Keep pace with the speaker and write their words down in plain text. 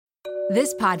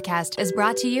This podcast is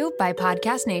brought to you by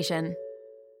Podcast Nation.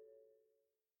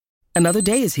 Another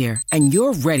day is here, and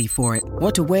you're ready for it.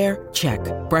 What to wear? Check.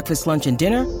 Breakfast, lunch, and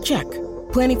dinner? Check.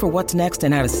 Planning for what's next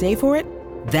and how to save for it?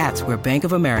 That's where Bank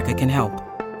of America can help.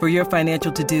 For your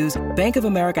financial to-dos, Bank of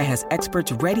America has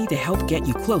experts ready to help get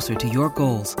you closer to your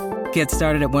goals. Get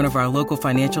started at one of our local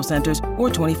financial centers or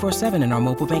 24/7 in our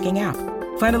mobile banking app.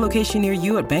 Find a location near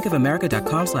you at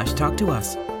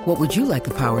bankofamerica.com/talktous. What would you like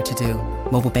the power to do?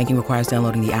 Mobile banking requires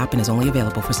downloading the app and is only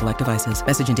available for select devices.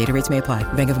 Message and data rates may apply.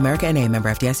 Bank of America N.A., member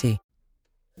FDIC.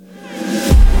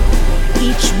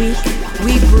 Each week,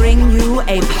 we bring you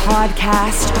a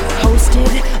podcast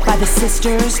hosted by the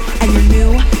sisters and your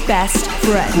new best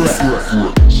friends.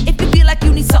 If you feel like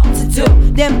you need something to do,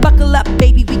 then buckle up,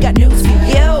 baby, we got news for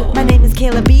you. My name is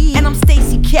Kayla B. And I'm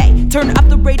Stacey K. Turn up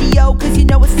the radio, cause you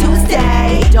know it's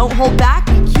Tuesday. Don't hold back,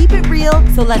 we keep it real,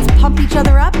 so let's pump each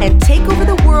other up and take over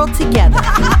the world together.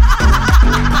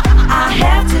 I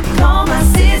have to call my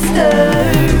sister.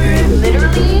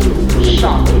 Literally,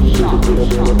 shock.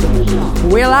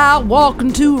 Well, I walk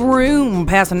into a room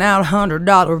passing out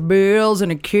 $100 bills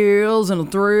and it kills and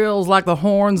it thrills like the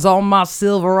horns on my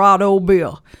Silverado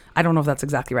bill. I don't know if that's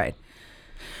exactly right.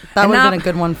 That would have been a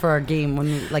good one for our game when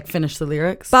we finish the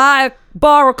lyrics.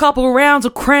 Borrow a couple of rounds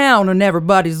of Crown and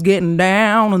everybody's getting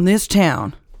down in this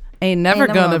town. Ain't never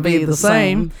gonna be the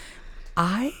same.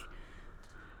 I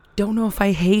don't know if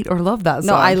I hate or love that song.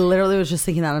 No, I literally was just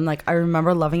thinking that. I'm like, I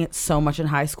remember loving it so much in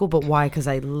high school, but why? Because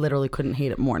I literally couldn't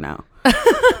hate it more now.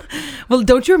 Well,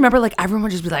 don't you remember, like, everyone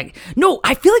would just be like, no,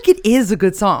 I feel like it is a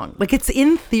good song. Like, it's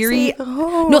in theory.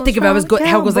 No, think about it,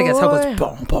 how it goes like this. How it goes,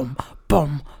 boom, boom,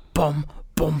 boom, boom,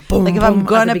 boom, boom. Like, if I'm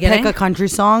going to pick a country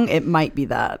song, it might be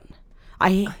that.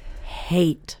 I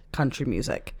hate country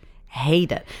music.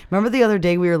 Hate it. Remember the other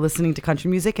day we were listening to country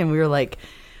music and we were like,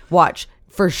 watch,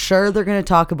 for sure they're going to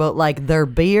talk about like their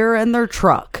beer and their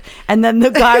truck. And then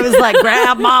the guy was like,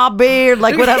 grab my beard,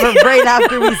 like whatever, right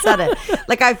after we said it.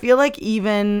 Like, I feel like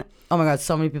even, oh my God,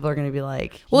 so many people are going to be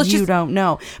like, well, you don't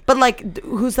know. But like,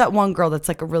 who's that one girl that's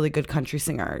like a really good country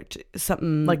singer?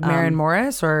 Something like Maren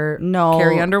Morris or no,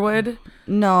 Carrie Underwood?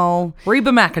 No.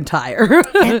 Reba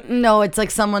McEntire. No, it's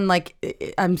like someone like,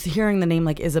 I'm hearing the name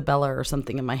like Isabella or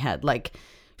something in my head. Like,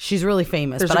 she's really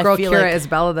famous. There's a girl, Kira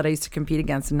Isabella, that I used to compete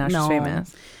against, and now she's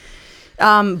famous.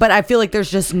 But I feel like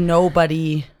there's just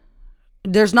nobody.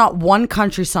 There's not one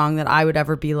country song that I would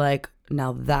ever be like,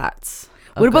 now that's.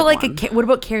 What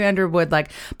about Carrie Underwood? Like,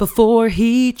 before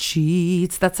he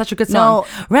cheats. That's such a good song.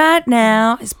 No. Right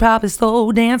now, he's probably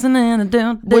slow dancing in a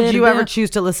dun. Would you ever choose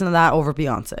to listen to that over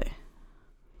Beyonce?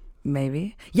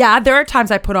 Maybe. Yeah, there are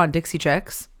times I put on Dixie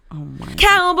Chicks. Oh my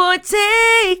Cowboy,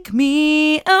 take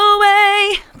me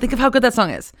away. Think of how good that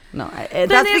song is. No,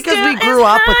 that's because we grew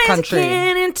up with country.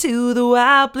 Into the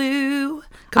wild blue.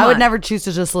 I would never choose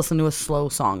to just listen to a slow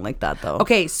song like that, though.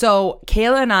 Okay, so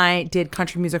Kayla and I did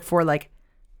country music for like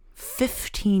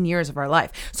 15 years of our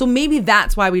life. So maybe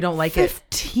that's why we don't like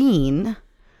 15?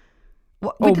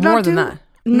 What, more than that.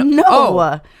 No.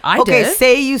 Oh, I did. Okay,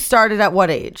 say you started at what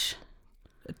age?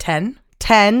 10.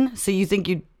 10? So you think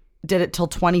you did it till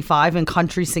 25 in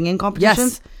country singing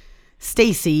competitions? Yes.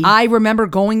 Stacey. I remember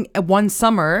going one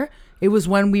summer. It was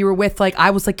when we were with, like,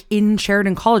 I was like in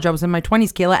Sheridan College. I was in my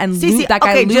 20s, Kayla. And Stacey, that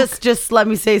guy, Luke. Just let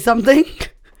me say something.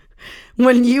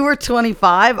 When you were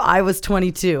 25, I was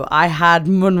 22. I had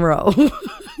Monroe.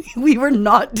 We were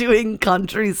not doing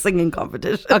country singing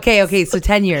competition. Okay. So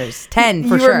 10 years. 10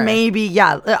 for you sure. Were maybe,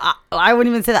 yeah. I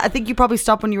wouldn't even say that. I think you probably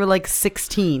stopped when you were like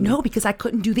 16. No, because I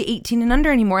couldn't do the 18 and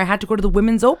under anymore. I had to go to the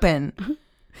Women's Open.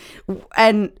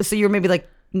 And so you were maybe like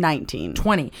 19.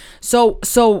 20. So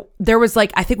there was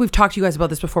like, I think we've talked to you guys about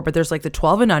this before, but there's like the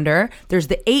 12 and under, there's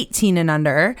the 18 and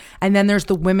under, and then there's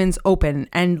the Women's Open,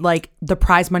 and like the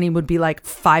prize money would be like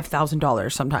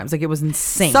 $5,000 sometimes. Like, it was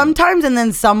insane. Sometimes, and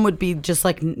then some would be just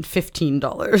like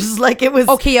 $15. Like, it was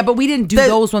okay, yeah, but we didn't do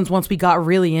those ones once we got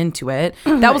really into it.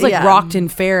 That was like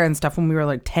Rockton Fair and stuff when we were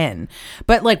like 10.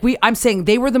 But like, I'm saying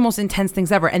they were the most intense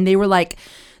things ever, and they were like,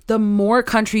 the more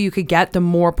country you could get, the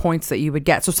more points that you would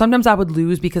get. So sometimes I would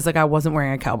lose because like I wasn't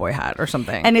wearing a cowboy hat or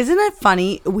something. And isn't it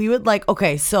funny? We would like,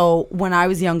 okay, so when I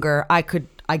was younger, I could,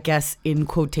 I guess in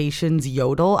quotations,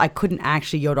 yodel. I couldn't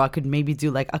actually yodel. I could maybe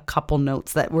do like a couple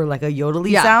notes that were like a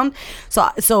yodely sound.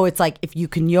 So it's like, if you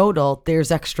can yodel,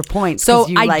 there's extra points. So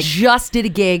I just did a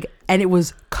gig and it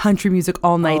was country music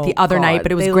all night the other night,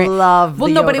 but it was great.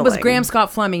 But it was Graham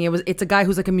Scott Fleming. It's a guy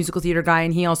who's like a musical theater guy,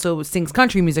 and he also sings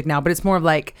country music now, but it's more of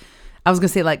like, I was gonna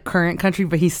say like current country,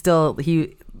 but he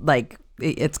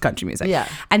it's country music. Yeah.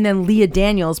 And then Leah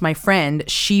Daniels, my friend,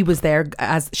 she was there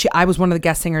I was one of the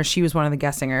guest singers. She was one of the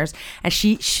guest singers, and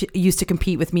she used to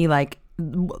compete with me like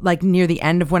near the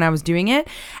end of when I was doing it.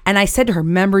 And I said to her,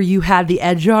 remember you had the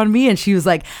edge on me? And she was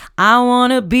like, I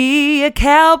want to be a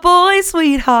cowboy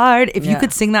sweetheart. If you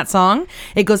could sing that song,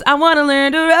 it goes, I want to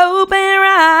learn to rope and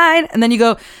ride. And then you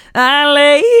go, I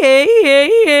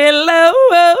lay low.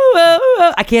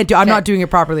 I can't do, I'm not doing it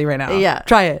properly right now. Yeah.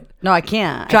 Try it. No, I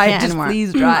can't. Try I it. can't Just anymore.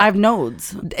 please try. I have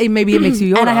nodes. Maybe it makes you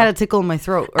And I yodel. had a tickle in my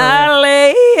throat. I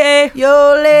lay,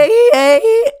 Yo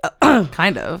lay,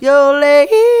 kind of. yo lay.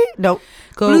 Nope.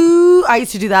 Go. Blue. I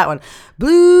used to do that one.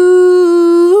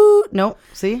 Blue. Nope.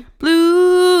 See?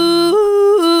 Blue.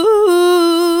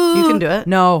 You can do it.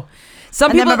 No.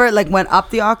 Some And then people remember, it like went up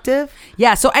the octave.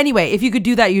 Yeah. So anyway, if you could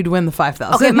do that, you'd win the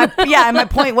 5,000. Okay. And my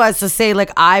point was to say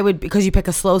like I would, because you pick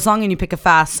a slow song and you pick a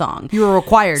fast song. you were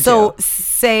required. So to.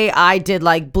 say I did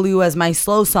like Blue as my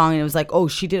slow song and it was like, oh,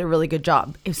 she did a really good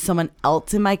job. If someone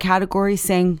else in my category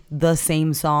sang the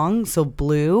same song, so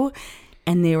Blue,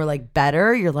 and they were like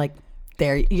better, you're like,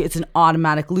 there, it's an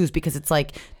automatic lose because it's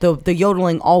like the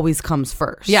yodeling always comes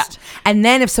first. Yeah. And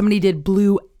then if somebody did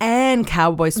Blue and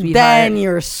Cowboy Sweetheart, Then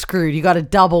you're screwed. You got a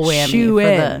double whammy Shoe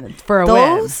in for a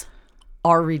those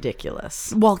win. are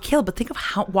ridiculous. Well, Kayla, but think of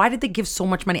why did they give so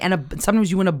much money? And sometimes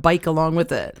you win a bike along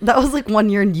with it. That was like one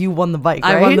year and you won the bike,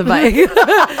 right? I won the bike.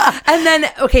 And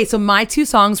then, okay, so my two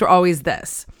songs were always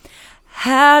this.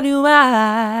 How do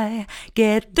I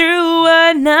get through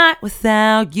a night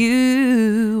without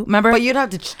you? Remember? But you'd have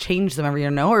to change them every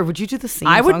year, no? Or would you do the same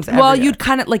I would. songs every Well, year? you'd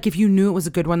kind of like if you knew it was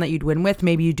a good one that you'd win with,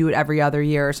 maybe you do it every other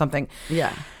year or something.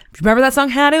 Yeah. Remember that song?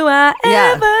 How do I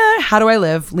Yeah. ever? How do I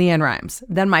live? Leanne Rimes.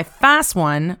 Then my fast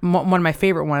one, one of my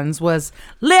favorite ones, was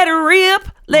Let It Rip,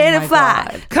 Let my It Fly.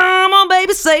 God. Come on,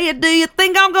 baby, say it. Do you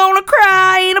think I'm gonna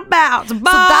cry? Ain't about to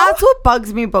ball. So that's what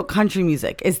bugs me about country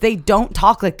music is they don't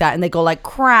talk like that and they go like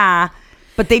cry,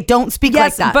 but they don't speak like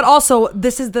Yes, that. but also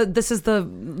this is the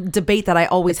debate that I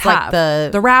always It's like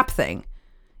have. the- rap thing.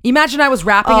 Imagine I was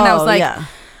rapping and I was Oh, like, yeah.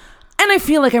 and I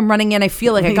feel like I'm running in. I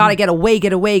feel like I gotta get away,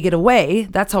 get away, get away.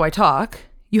 That's how I talk.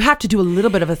 You have to do a little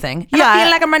bit of a thing. And I Yeah.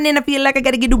 feel like I'm running. I feel like I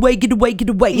gotta get away, get away, get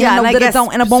away. yeah, and and I I know that guess I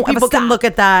don't, and I won't ever people stop. can look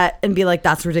at that and be like,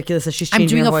 "That's ridiculous that she's I'm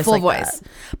changing doing her a voice full like voice. that."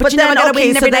 But you never get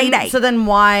away, never then, day. so then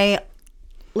why,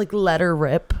 like, let her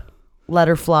rip, let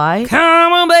her fly?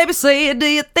 Come on, baby, say it. Do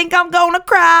you think I'm gonna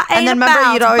cry? And then Ain't remember,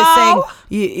 about you'd to always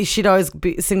ball. she'd always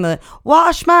sing the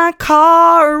 "Wash my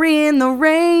car in the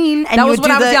rain," and That you was would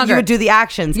when do I was the, younger. You would do the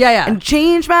actions, Yeah. and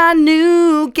change my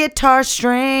new guitar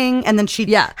string, and then she'd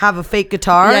have a fake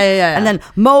guitar, Yeah. and then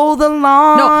mow the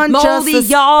lawn, mow just the as-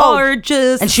 yard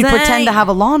just and she'd the pretend to same. have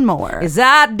a lawnmower. As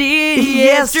I did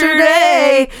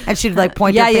yesterday. And she'd like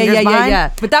point Yeah, her yeah, fingers yeah, behind. yeah.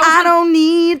 But that was I when- don't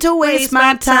need to waste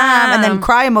my time. And then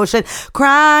cry emotion,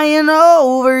 crying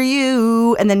over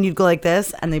you. And then you'd go like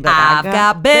this, and they'd be like, I've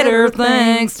got better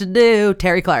things to do.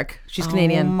 Terry Clark. She's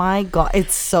Canadian. Oh my God.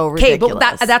 It's so Okay,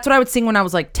 ridiculous. but that's what I would sing when I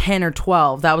was like 10 or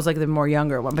 12. That was like the more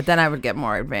younger one. But then I would get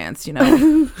more advanced, you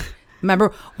know.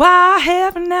 Remember, why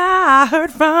haven't I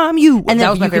heard from you? and that then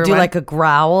was my you could favorite do one. like a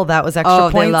growl. That was extra Oh,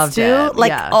 they points loved too. it. Like,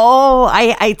 Yeah.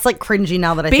 I it's like cringy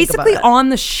now that I basically think about it. on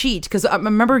the sheet, because I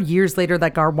remember years later,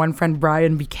 like our one friend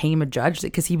Brian became a judge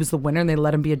because he was the winner and they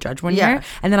let him be a judge one Yeah. year.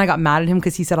 And then I got mad at him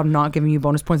because he said, I'm not giving you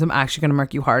bonus points. I'm actually going to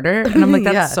mark you harder. And I'm like,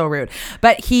 that's Yeah. so rude.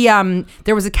 But he,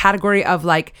 there was a category of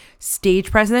like stage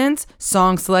presence,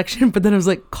 song selection, but then it was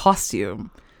like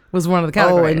costume was one of the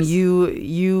categories. Oh, and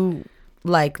you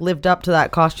like lived up to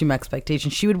that costume expectation.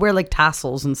 She would wear like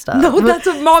tassels and stuff. No, that's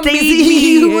what Mom Stacey, made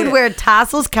me. You would wear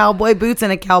tassels, cowboy boots,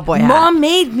 and a cowboy hat. Mom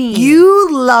made me. You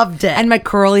loved it. And my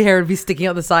curly hair would be sticking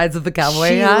out the sides of the cowboy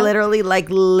she hat. literally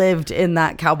like lived in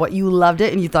that cowboy. You loved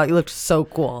it and you thought you looked so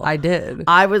cool. I did.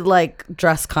 I would like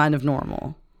dress kind of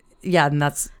normal. Yeah, and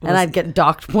that's And I'd get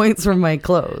docked points from my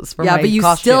clothes. From yeah, my but you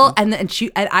costume. still and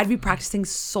I'd be practicing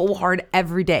so hard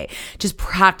every day, just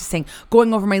practicing,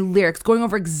 going over my lyrics, going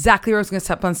over exactly where I was going to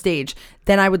step on stage.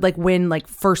 Then I would like win like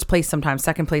first place sometimes,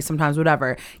 second place sometimes,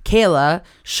 whatever. Kayla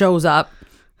shows up,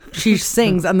 she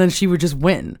sings, and then she would just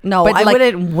win. No, but I like,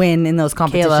 wouldn't win in those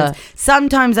competitions. Kayla.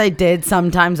 Sometimes I did.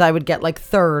 Sometimes I would get like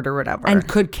third or whatever. and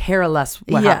could care less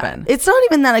what happened. It's not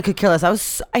even that I could care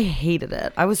less. I hated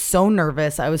it. I was so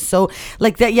nervous. I was so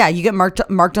like that. Yeah, you get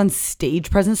marked on stage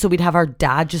presence. So we'd have our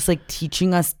dad just like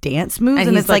teaching us dance moves, And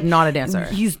and he's, it's like, not a dancer.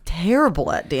 He's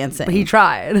terrible at dancing. But he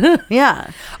tried.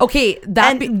 yeah. Okay,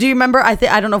 And do you remember? I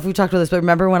don't know if we talked about this, but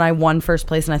remember when I won first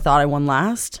place and I thought I won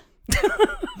last?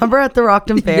 Remember at the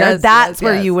Rockton Fair? Yes, That's yes,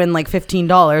 where yes. you win like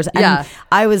 $15. And Yeah.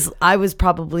 I was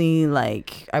probably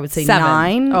like, I would say 7.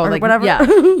 9 Oh, or like, whatever.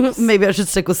 yeah. Maybe I should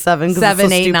stick with 7. 'cause it's 7,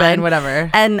 so 8, stupid. 9,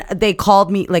 whatever. And they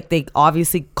called me, like they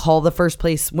obviously call the first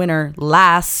place winner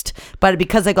last. But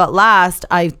because I got last,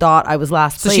 I thought I was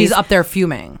last So place. she's up there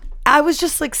fuming. I was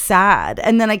just like sad.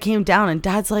 And then I came down and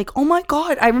Dad's like, oh my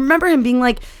God. I remember him being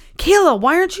like, Kayla,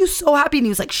 why aren't you so happy? And he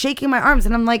was like shaking my arms.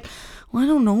 And I'm like, well, I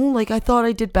don't know. Like, I thought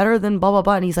I did better than blah, blah,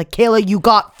 blah. And he's like, Kayla, you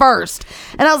got first.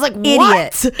 And I was like,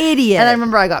 what? Idiot. And I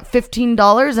remember I got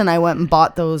 $15 and I went and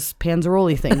bought those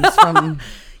Panzeroli things from...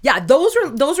 Yeah, those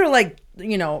were like,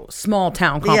 you know, small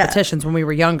town competitions when we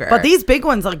were younger. But these big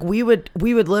ones, like we would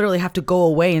literally have to go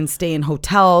away and stay in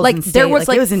hotels. like and there was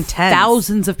like it was intense.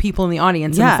 thousands of people in the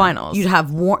audience in the finals. You'd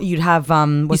have what's You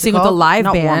it sing with called? a live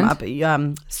Not band. warm-up,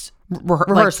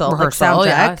 rehearsal, like sound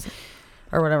yeah. check,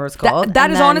 or whatever it's called. That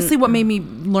And is then- honestly what made me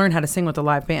learn how to sing with a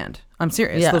live band. I'm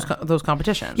serious. Yeah. Those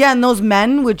competitions. Yeah, and those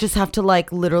men would just have to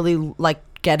like literally like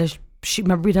get a sheet.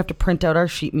 Remember, we'd have to print out our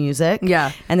sheet music.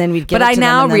 Yeah. and then we'd get. But it I to them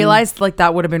now and then- realized like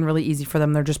that would have been really easy for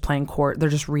them. They're just playing court. They're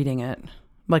just reading it.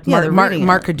 Like Yeah, they're Mark reading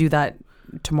Mark it. could do that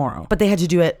tomorrow. but they had to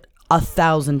do it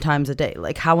 1,000 times a day.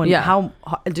 Like how Yeah. how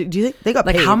do you think they got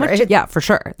like paid, how much? right? Yeah, for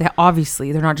sure.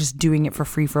 Obviously, they're not just doing it for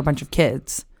free for a bunch of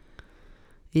kids.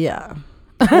 Yeah.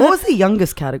 What was the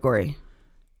youngest category?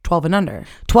 12 and under.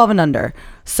 12 and under.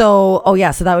 So, oh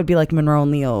yeah, so that would be like Monroe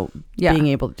and Leo Yeah. being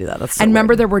able to do that. That's so And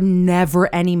remember, weird. there were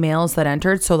never any males that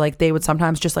entered. So like they would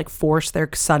sometimes just like force their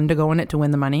son to go in it to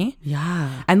win the money.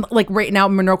 Yeah. And like right now,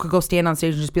 Monroe could go stand on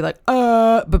stage and just be like,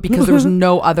 but because there was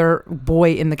no other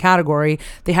boy in the category,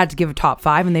 they had to give a top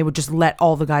 5 and they would just let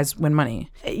all the guys win money.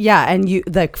 Yeah, and you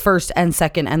the first and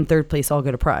second and third place all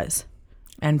get a prize.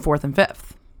 And 4th and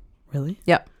 5th. Really?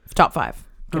 Yep. Top 5.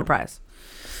 Get a prize.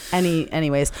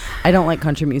 Anyways, I don't like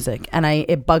country music, and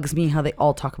it bugs me how they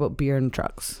all talk about beer and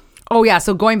trucks. Oh yeah,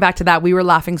 so going back to that, we were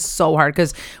laughing so hard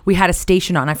because we had a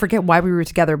station on. I forget why we were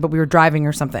together, but we were driving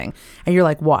or something. And you're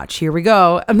like, watch, here we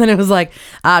go. And then it was like,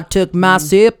 I took my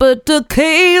sip of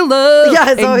tequila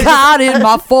Yeah, it's and always- got in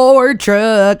my Ford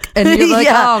truck. And you're like,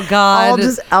 Yeah, oh God. all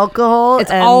just alcohol.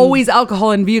 It's and- always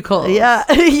alcohol in vehicles. yeah,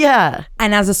 yeah.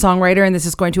 And as a songwriter, and this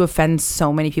is going to offend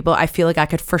so many people, I feel like I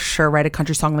could for sure write a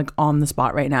country song like on the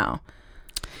spot right now.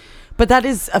 But that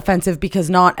is offensive because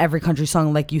not every country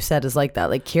song, like you said, is like that.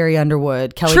 Like Carrie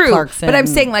Underwood, Kelly True. Clarkson. But I'm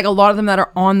saying like a lot of them that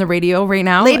are on the radio right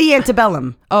now. Lady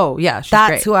Antebellum. Oh yeah, she's That's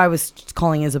great. who I was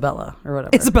calling Isabella or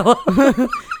whatever. Isabella.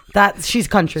 That she's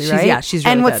country, right? Yeah, she's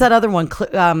really and what's good. that other one?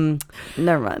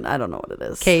 Never mind. I don't know what it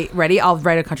is. Okay, ready? I'll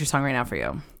write a country song right now for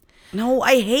you. No,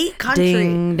 I hate country.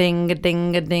 Ding, ding, a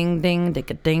ding, a ding, ding, ding,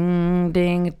 a ding,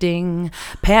 ding, a ding.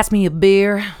 Pass me a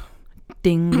beer.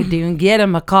 Ding, a ding, get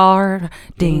in my car.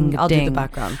 Ding, I'll a do the ding.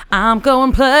 background. I'm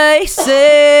going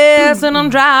places and I'm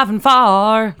driving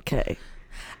far. Okay.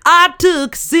 I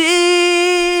took a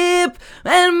sip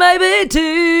and maybe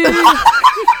 2.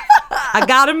 I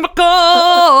got in my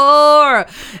car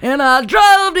and I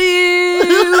drove to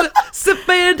you,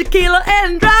 sipping tequila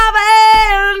and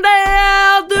driving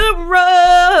down the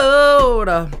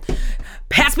road.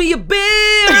 Pass me a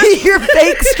beer. You're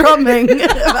fake strumming.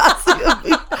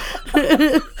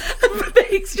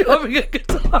 Fake strumming a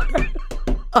guitar.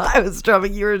 I was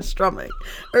strumming. You were strumming.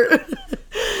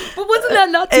 But wasn't that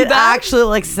not too It bad? actually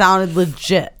like sounded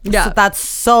legit. Yeah. So that's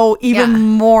so even Yeah.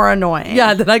 more annoying.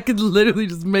 Yeah, that I could literally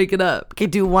just make it up. Okay,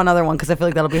 do one other one because I feel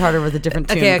like that'll be harder with a different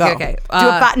tune. Okay, Go. okay. Do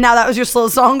a now that was your slow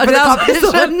song for the that was my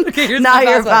competition. song. Okay, here's now my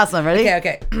you're fast one. fast one. Ready?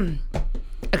 Okay.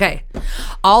 Okay.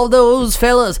 All those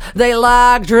fellas, they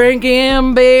like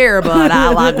drinking beer, but I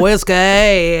like whiskey.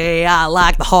 I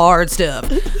like the hard stuff.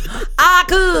 I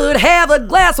could have a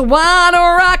glass of wine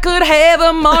or I could have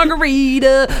a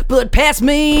margarita, but pass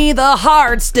me the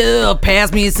hard stuff.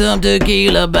 Pass me some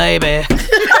tequila, baby.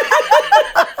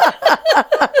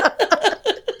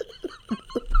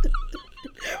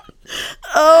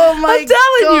 Oh my I'm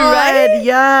telling you, God, right?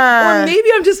 Yeah. Or maybe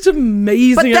I'm just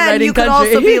amazing but at then writing you could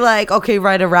country. also be like, okay,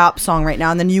 write a rap song right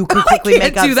now, and then you could quickly I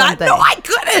can't make up do that. something. No, I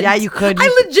couldn't. Yeah, you could. I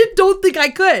legit don't think I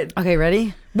could. Okay,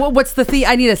 ready? What's the theme?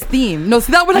 I need a theme. No,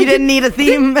 see that one. You didn't need a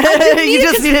theme. didn't need You it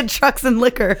just 'cause- needed trucks and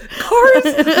liquor. Cars,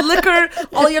 liquor.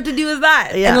 All you have to do is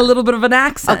that, Yeah. and a little bit of an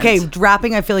accent. Okay,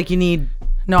 rapping. I feel like you need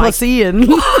No, pussy and,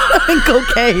 and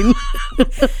cocaine.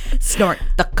 snort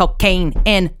the cocaine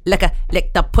and lick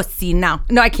the pussy now.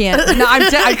 No, I can't. No, I'm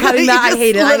cutting You that. I just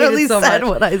hate it. I hate literally it so said much.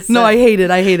 what I said. No, I hate it.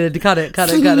 I hate it. Cut it.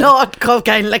 Not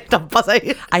cocaine, lick the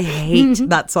pussy. I hate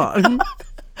that song.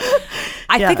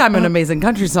 I Yeah. think I'm an amazing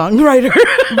country songwriter.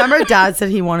 Remember, Dad said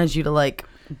he wanted you to like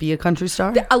be a country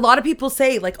star? A lot of people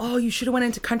say like, oh, you should have went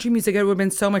into country music. It would have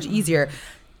been so much easier.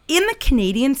 In the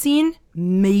Canadian scene,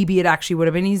 maybe it actually would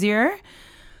have been easier.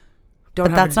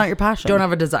 But that's not your passion. Don't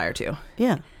have a desire to.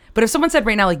 Yeah. But if someone said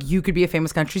right now, like, you could be a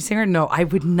famous country singer, no, I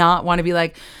would not want to be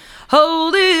like,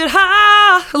 hold it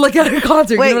high, like at a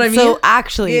concert. Wait, you know what I mean? so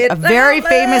actually, Get a very out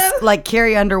famous, there. like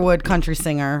Carrie Underwood country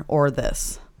singer, or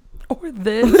this. Or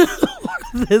this.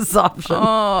 This option.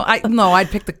 Oh, I'd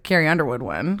pick the Carrie Underwood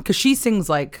one because she sings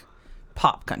like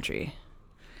pop country.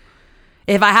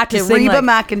 If I had to sing Reba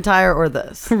like, McEntire or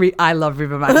this. I love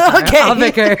Reba McEntire. Okay. I'll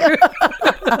pick her.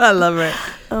 I love her.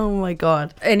 Oh my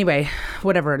God. Anyway,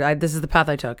 whatever. This is the path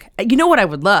I took. You know what I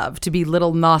would love? To be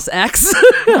Little Nas X. And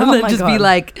Oh then my just be God.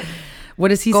 like, what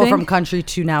does he Go sing? from country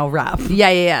to now rap.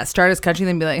 Yeah. Start as country,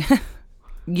 then be like,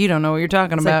 you don't know what you're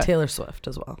talking It's about. like Taylor Swift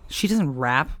as well. She doesn't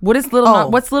rap. What's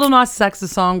Little Nas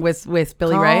X's song with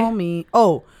Billy Ray? Call me.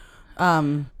 Oh,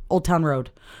 Old Town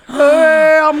Road.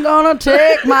 Hey, I'm gonna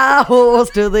take my horse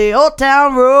to the Old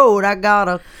Town Road. I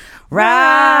gotta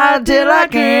ride till I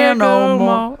can't no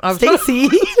more. Stacey.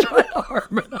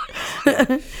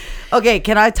 Okay,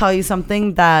 can I tell you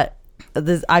something that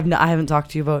I haven't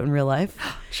talked to you about in real life?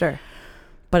 Sure.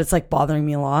 But it's like bothering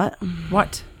me a lot.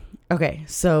 What? Okay,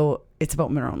 so it's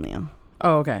about Monroe and Leo.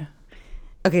 Oh, okay.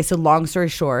 Okay, so long story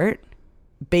short,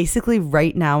 basically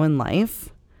right now in life,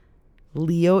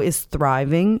 Leo is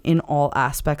thriving in all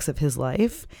aspects of his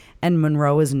life and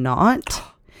Monroe is not.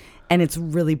 And it's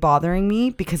really bothering me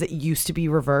because it used to be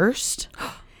reversed.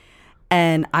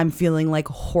 And I'm feeling like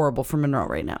horrible for Monroe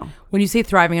right now. When you say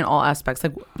thriving in all aspects,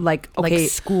 like okay,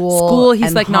 school he's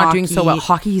and like not doing so well. hockey.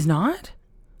 Hockey, he's not.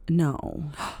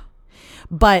 No.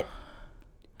 But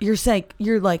you're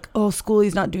like, oh, school,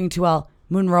 he's not doing too well.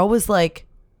 Monroe was like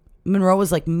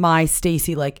my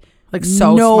Stacey, like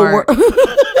so smart.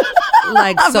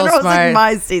 Like so Monroe's smart. like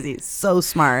my Stacey, so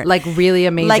smart. Like really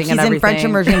amazing. Like he's and in French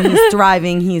everything. immersion, he's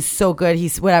thriving, he's so good,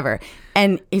 he's whatever.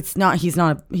 And he's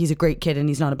a great kid and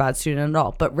he's not a bad student at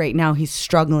all. But right now he's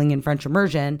struggling in French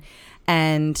immersion,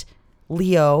 and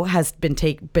Leo has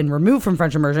been removed from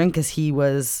French immersion because he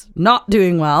was not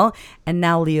doing well, and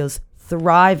now Leo's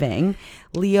thriving.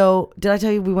 Leo, did I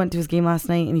tell you we went to his game last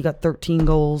night and he got 13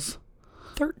 goals?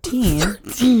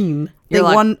 13. They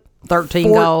like, won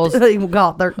 13 goals. They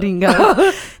got 13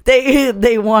 goals.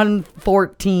 They won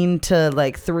 14 to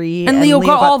like 3. And Leo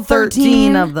got all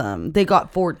 13 of them. They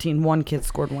got 14. One kid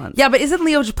scored once. Yeah, but isn't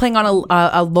Leo just playing on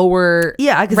a lower?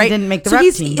 Yeah, because he didn't make the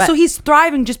rep team. So he's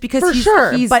thriving just because For he's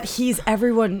sure. He's, but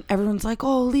everyone's like,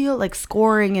 oh, Leo, like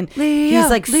scoring, and Leo, he's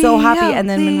like so happy. And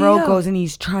then Monroe Leo. goes and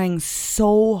he's trying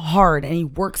so hard and he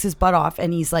works his butt off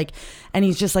and he's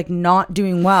just like not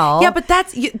doing well. yeah, but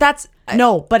that's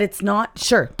no, but it's not.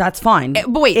 Sure, that's fine.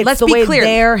 But wait, it's let's the be way clear.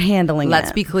 They're handling it.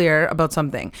 Let's be clear about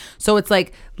something. So it's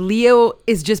like Leo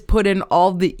is just put in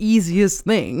all the easiest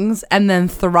things and then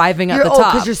thriving at the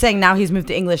top. because you're saying now he's moved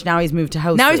to English. Now he's moved to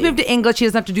house. Now he's league. moved to English. He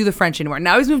doesn't have to do the French anymore.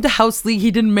 Now he's moved to house league. He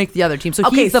didn't make the other team. So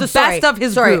he's the best of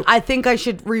his group. I think I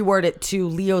should reword it to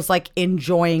Leo's like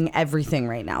enjoying everything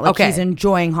right now. Like Okay. he's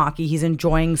enjoying hockey. He's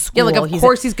enjoying school. Yeah, like of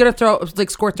course he's gonna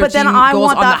score 13 But then I goals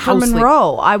want on the that for house league.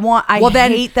 Monroe. I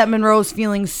then- hate that Monroe's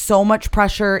feeling so much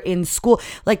pressure in school.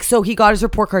 Like, so he got his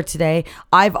report card today.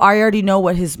 I already know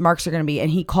what his marks are going to be,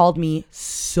 and he called me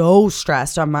so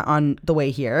stressed on the way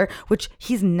here, which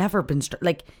he's never been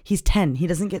like he's 10. He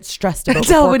doesn't get stressed about.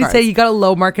 Tell report what he cards. said. You got a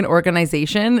low mark in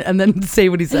organization, and then say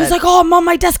what he said. He's like, oh, Mom,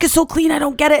 my desk is so clean. I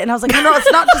don't get it. And I was like, no,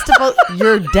 it's not just about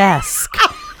your desk.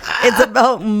 It's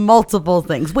about multiple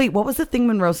things. Wait, what was the thing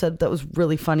Monroe said that was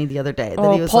really funny the other day?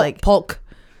 That he was like, Polk.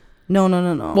 No.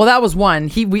 Well, that was one.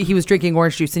 He was drinking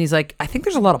orange juice, and he's like, I think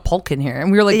there's a lot of Polk in here,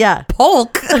 and we were like, Yeah.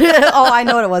 Polk. Oh, I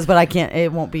know what it was, but I can't. I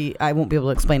won't be able to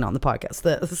explain it on the podcast.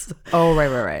 This. Oh,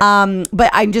 right. But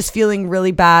I'm just feeling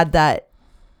really bad that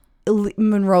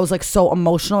Monroe's like so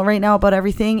emotional right now about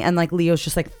everything, and like Leo's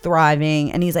just like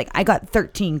thriving, and he's like, I got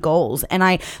 13 goals, and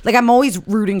I'm always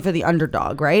rooting for the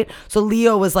underdog, right? So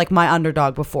Leo was like my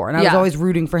underdog before, and I was Yeah. always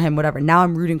rooting for him, whatever. Now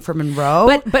I'm rooting for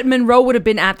Monroe. But Monroe would have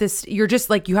been at this. You're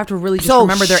just like, you have to really just so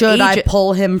remember their should age. I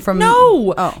pull him from?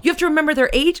 No, Oh. you have to remember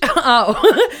their age. Oh,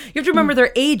 you have to remember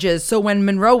their ages. So when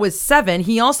Monroe was 7,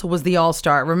 he also was the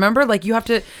all-star. Remember, like you have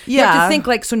to think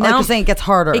like so. Like Now you're saying it gets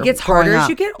harder. It gets harder growing as up.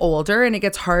 you get older, and it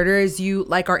gets harder harder as you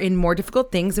like are in more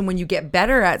difficult things, and when you get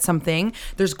better at something,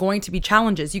 there's going to be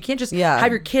challenges. You can't just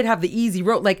have your kid have the easy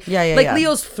road. Like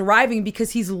Leo's thriving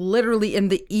because he's literally in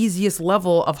the easiest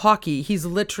level of hockey. He's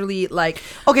literally like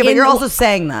okay, but you're also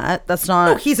saying that's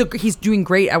not. No, he's doing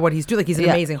great at what he's doing. Like he's an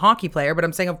amazing hockey player, but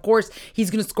I'm saying of course he's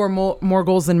going to score more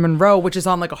goals than Monroe, which is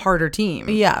on like a harder team.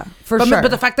 Yeah, sure.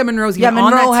 But the fact that Monroe's even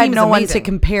on that Monroe team had no is one amazing. to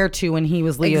compare to when he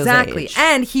was Leo's age.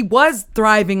 And he was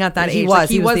thriving at that age.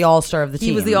 He was the all-star of the team.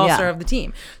 He was the all-star of the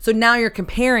team. So now you're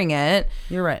comparing it.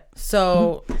 You're right.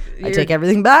 So I take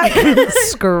everything back.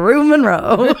 Screw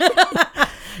Monroe.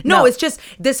 No, it's just,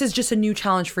 this is just a new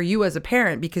challenge for you as a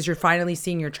parent, because you're finally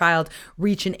seeing your child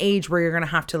reach an age where you're going to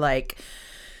have to like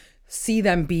see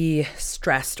them be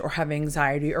stressed or have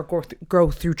anxiety or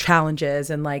go through challenges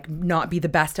and like not be the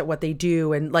best at what they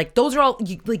do. And like, those are all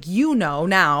like,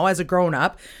 now as a grown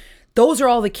up, those are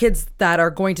all the kids that are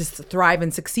going to thrive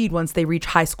and succeed once they reach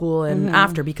high school and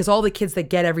after, because all the kids that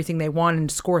get everything they want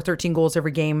and score 13 goals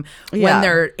every game when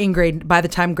they're in by the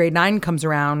time grade 9 comes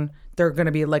around, they're going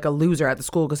to be like a loser at the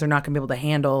school because they're not going to be able to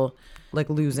handle like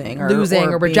losing or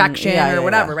rejection or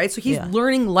whatever. Right. So he's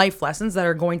learning life lessons that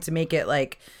are going to make it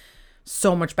like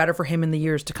so much better for him in the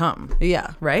years to come.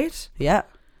 Yeah. Right. Yeah.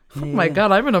 Oh my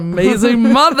God, I'm an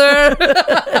amazing mother.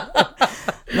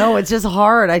 No, it's just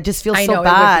hard. I just feel so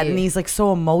bad. And he's like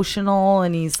so emotional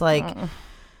and he's like,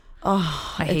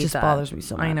 it just bothers me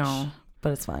so much. I know.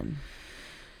 But it's fine.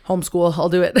 Homeschool, I'll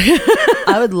do it.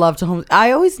 I would love to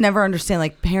I always never understand,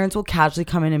 like parents will casually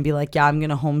come in and be like, yeah, I'm going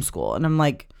to homeschool. And I'm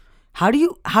like, how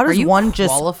does one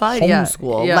just qualified?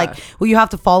 homeschool? Yeah. Like, well, you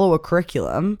have to follow a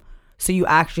curriculum. So you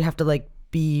actually have to like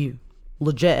be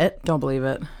legit. Don't believe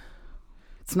it.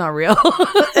 It's not real.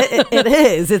 It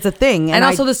is. It's a thing. And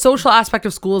also the social aspect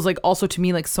of school is like also to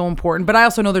me like so important. But I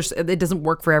also know it doesn't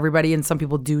work for everybody, and some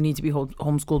people do need to be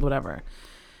homeschooled, whatever.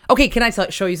 Okay, can I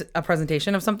show you a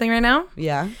presentation of something right now?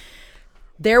 Yeah.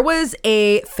 There was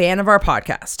a fan of our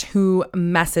podcast who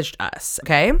messaged us,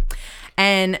 okay?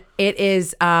 And it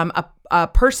is a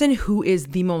person who is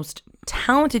the most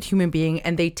talented human being,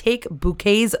 and they take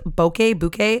bouquet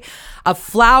of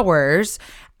flowers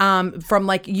from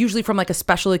like usually from like a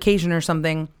special occasion or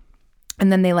something,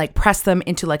 and then they like press them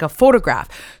into like a photograph.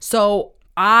 So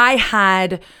I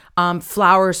had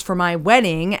flowers for my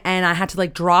wedding, and I had to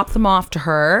like drop them off to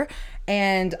her,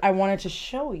 and I wanted to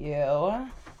show you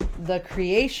the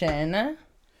creation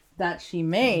that she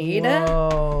made.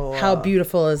 Whoa. How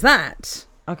beautiful is that?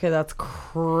 Okay, that's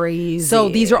crazy. So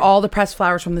these are all the pressed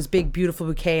flowers from this big beautiful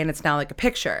bouquet, and it's now like a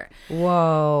picture.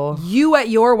 Whoa. You at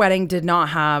your wedding did not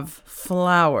have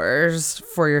flowers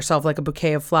for yourself, like a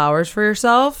bouquet of flowers for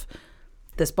yourself.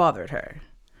 This bothered her.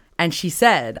 And she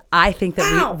said, I think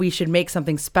that we should make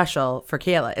something special for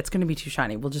Kayla. It's going to be too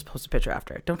shiny. We'll just post a picture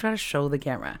after. Don't try to show the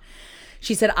camera.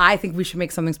 She said, I think we should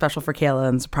make something special for Kayla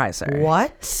and surprise her.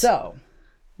 What? So,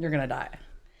 you're going to die.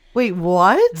 Wait,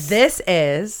 what? This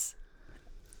is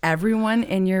everyone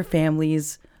in your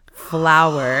family's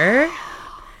flower.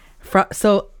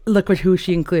 So, look who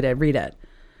she included. Read it.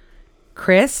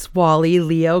 Chris, Wally,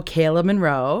 Leo, Kayla,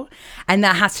 Monroe. And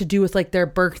that has to do with like their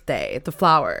birthday, the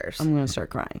flowers. I'm going to start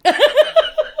crying.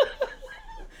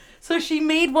 So she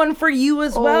made one for you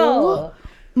as well.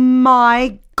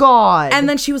 My God. And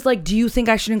then she was like, do you think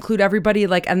I should include everybody?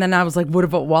 Like, and then I was like, what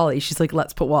about Wally? She's like,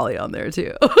 let's put Wally on there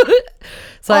too.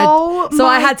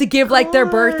 I had to give like their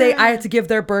birthday. I had to give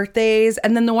their birthdays.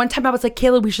 And then the one time I was like,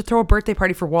 Kayla, we should throw a birthday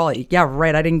party for Wally. Yeah,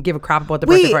 right. I didn't give a crap about the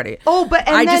birthday party. Oh, but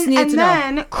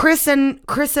then Chris and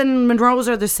Monroe's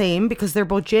are the same because they're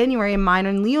both January, and mine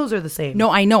and Leo's are the same. No,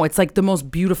 I know. It's like the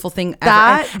most beautiful thing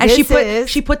ever. And she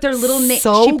put their little names.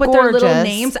 She put their little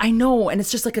names. I know. And it's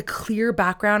just like a clear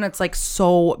background. It's like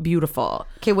so beautiful.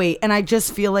 Okay, wait. And I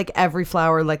just feel like every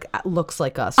flower like looks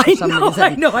like us for some reason.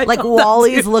 I know. Like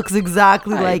Wally's looks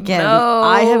exactly like him.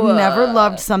 I have never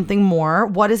loved something more.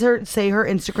 What is her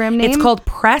Instagram name? It's called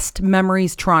Pressed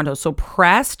Memories Toronto. So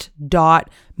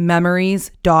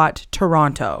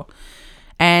pressed.memories.toronto.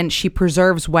 And she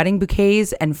preserves wedding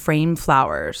bouquets and framed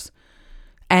flowers.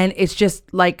 And it's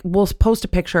just like, we'll post a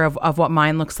picture of what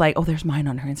mine looks like. Oh, there's mine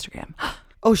on her Instagram.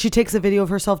 Oh, she takes a video of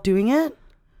herself doing it?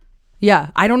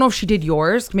 Yeah, I don't know if she did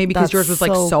yours, maybe because yours was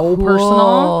like so cool.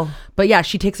 personal. But yeah,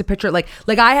 she takes a picture. Like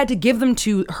I had to give them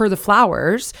to her, the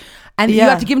flowers, And you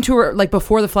have to give them to her like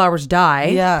before the flowers die.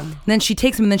 Yeah. And then she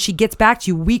takes them and then she gets back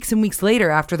to you weeks and weeks later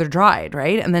after they're dried,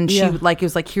 right? And then she like, it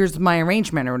was like, here's my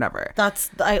arrangement or whatever. That's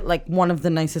like one of the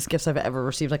nicest gifts I've ever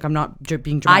received. Like, I'm not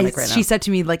being dramatic right now. She said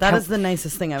to me like, that is the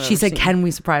nicest thing I've ever seen. She said, can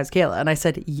we surprise Kayla? And I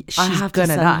said, she's I have gonna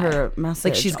to send die. her a message.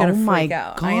 Like she's gonna freak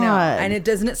out. God. I know. And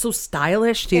isn't it so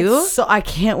stylish too? So I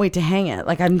can't wait to hang it.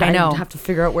 Like I know. Have to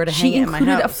figure out where to hang it in my house. She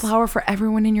included a flower for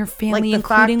everyone in your family, like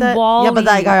including Wally. Yeah, but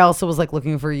that guy also was like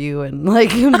looking for you and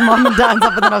like mom and dad and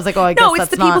stuff. And then I was like, oh, I guess no, it's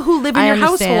that's the people who live in your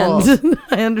household.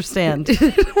 I understand.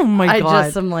 Oh my God. I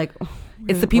just am like,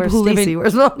 it's the people who live in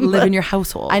your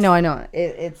household. I know.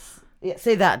 It's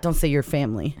say that. Don't say your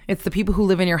family. It's the people who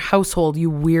live in your household.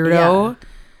 You weirdo. Yeah.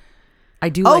 I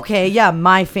do. Okay,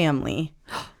 my family.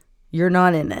 You're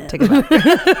not in it. Take it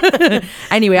back.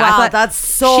 Anyway, wow, I thought that's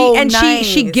so nice.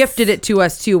 She gifted it to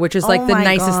us too, which is like the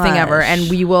nicest thing ever. And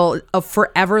we will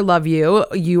forever love you.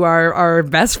 You are our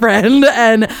best friend.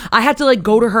 And I had to like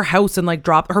go to her house and like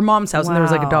drop her mom's house, and there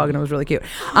was like a dog, and it was really cute.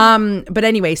 But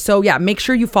anyway, so yeah, make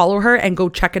sure you follow her and go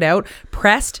check it out.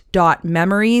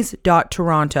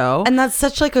 Pressed.memories.toronto. And that's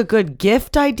such like a good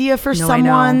gift idea for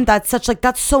someone. That's such like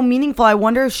that's so meaningful. I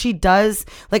wonder if she does.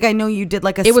 Like I know you did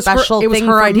like a special thing. It was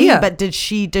her idea. But does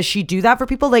she do that for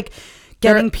people? Like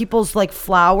getting people's like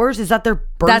flowers? Is that their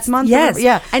birth month? Yes.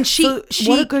 Yeah. And she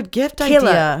what a good gift Kayla,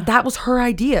 idea. That was her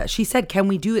idea. She said, can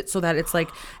we do it so that it's like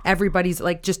everybody's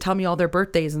like, just tell me all their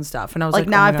birthdays and stuff. And I was like,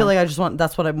 now I feel like I just want,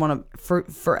 that's what I want to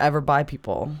forever buy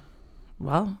people.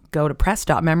 Well, go to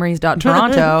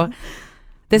press.memories.toronto.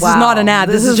 This is not an ad.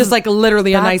 This is just like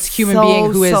literally a nice human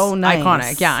being who is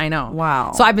iconic. Yeah, I know.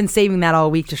 Wow. So I've been saving that all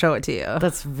week to show it to you.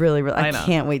 That's really, I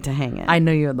can't wait to hang it. I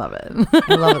know you would love it.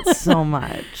 I love it so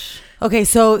much. Okay,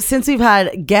 so since we've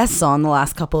had guests on the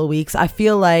last couple of weeks, I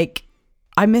feel like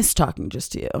I miss talking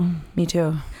just to you. Me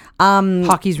too.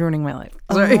 Hockey's ruining my life.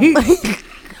 Sorry.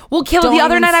 Well, Kayla, the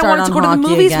other night I wanted to go to the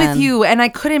movies with you, and I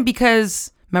couldn't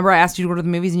because, remember I asked you to go to the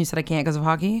movies and you said I can't because of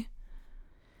hockey?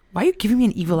 Why are you giving me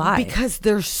an evil eye? Because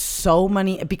there's so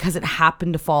many, because it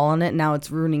happened to fall on it. Now it's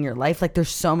ruining your life. Like there's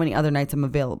so many other nights I'm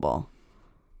available.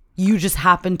 You just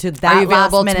happen to that. Are you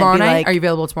available tomorrow night? Like, are you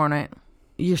available tomorrow night?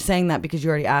 You're saying that because you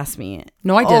already asked me.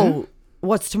 No, I didn't. Oh,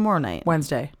 what's tomorrow night?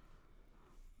 Wednesday.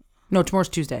 No, tomorrow's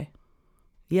Tuesday.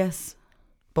 Yes.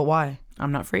 But why?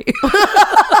 I'm not free.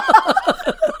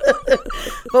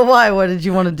 But why? What did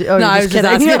you want to do? Oh, no, I was just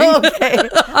asking. Okay.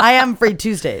 I am free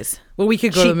Tuesdays. Well, we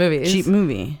could go to the movies. Cheap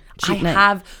movie. Cheap night.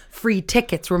 Have free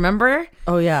tickets, remember?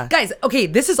 Oh, yeah. Guys, okay,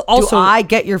 this is also... Do I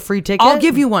get your free ticket? I'll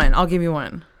give you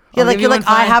one. Yeah, like you're like,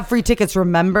 I have free tickets,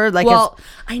 remember? Like, well,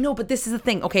 I know, but this is the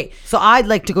thing. Okay. So I'd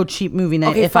like to go cheap movie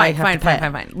night if I have to pay.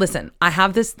 Fine. Listen, I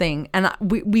have this thing, and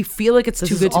we feel like it's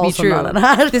too good to be true. Not an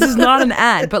ad. This is not an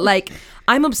ad, but like,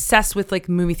 I'm obsessed with like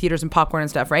movie theaters and popcorn and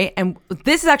stuff, right? And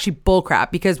this is actually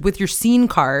bullcrap because with your scene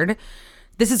card...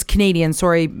 This is Canadian.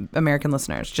 Sorry, American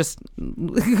listeners. Just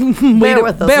bear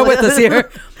with us here.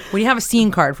 When you have a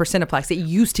scene card for Cineplex, it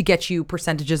used to get you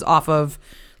percentages off of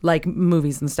like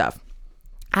movies and stuff.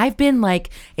 I've been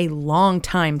like a long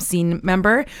time scene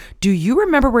member. Do you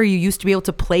remember where you used to be able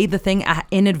to play the thing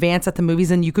in advance at the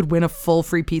movies and you could win a full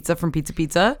free pizza from Pizza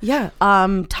Pizza? Yeah.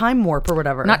 Time Warp or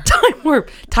whatever. Not Time Warp.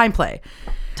 Time Play.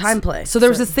 Time Play. So there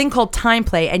was this thing called Time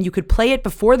Play, and you could play it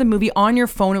before the movie on your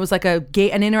phone. It was like an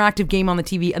interactive game on the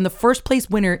TV, and the first place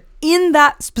winner in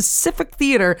that specific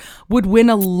theater would win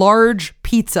a large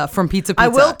pizza from Pizza Pizza. I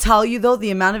will tell you though,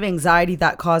 the amount of anxiety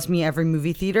that caused me every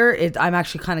movie theater, I'm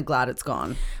actually kind of glad it's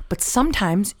gone. But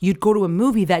sometimes you'd go to a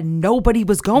movie that nobody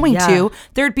was going to.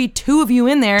 There'd be two of you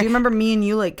in there. Do you remember me and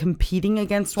you like competing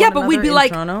against one another? Yeah, but we'd be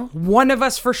like, Toronto? One of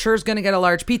us for sure is going to get a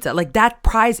large pizza. Like that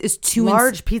prize is too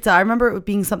large pizza. I remember it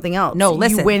being something else. No,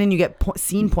 listen, you win and you get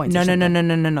scene points. No.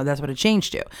 That's what it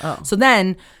changed to. Oh. So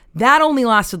then. That only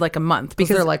lasted like a month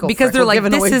because they're like,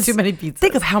 this is too many pizzas.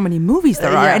 Think of how many movies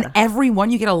there are, and every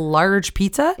one you get a large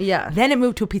pizza. Yeah. Then it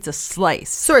moved to a pizza slice.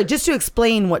 Sorry, just to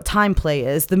explain what Time Play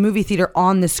is, the movie theater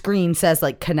on the screen says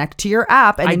like connect to your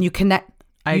app, and then you connect.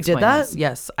 You did that? This.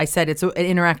 Yes, I said it's an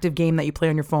interactive game that you play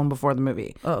on your phone before the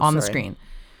movie the screen.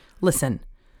 Listen,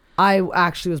 I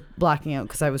actually was blacking out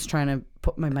because I was trying to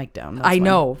put my mic down. That's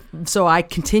know. So I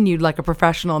continued like a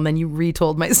professional, and then you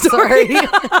retold my story.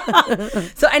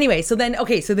 So anyway, so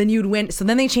then you'd win. So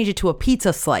then they changed it to a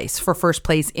pizza slice for first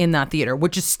place in that theater,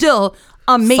 which is still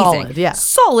amazing.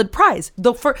 Solid prize.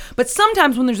 But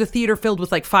sometimes when there's a theater filled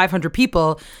with like 500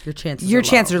 people, your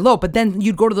chances are low. But then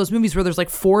you'd go to those movies where there's like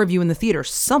 4 of you in the theater.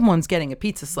 Someone's getting a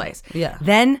pizza slice. Yeah.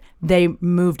 Then they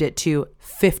moved it to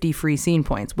 50 free scene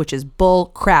points, which is bull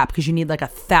crap because you need like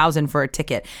 1,000 for a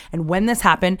ticket. And when this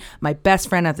happened, my best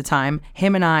friend at the time,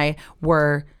 him and I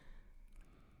were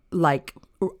like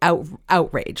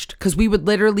outraged because we would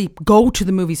literally go to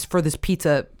the movies for this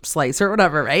pizza slice or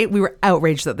whatever, right? We were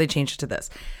outraged that they changed it to this.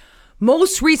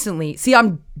 Most recently, see,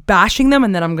 I'm bashing them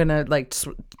and then I'm gonna like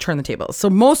turn the tables.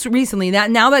 So most recently,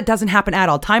 now that doesn't happen at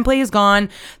all. Time Play is gone.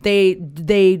 They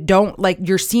don't, like,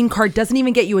 your scene card doesn't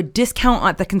even get you a discount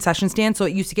at the concession stand. So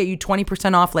it used to get you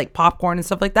 20% off like popcorn and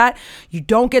stuff like that. You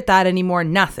don't get that anymore,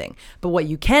 nothing. But what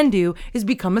you can do is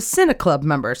become a Cine Club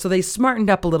member. So they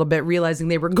smartened up a little bit, realizing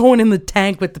they were going in the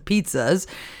tank with the pizzas.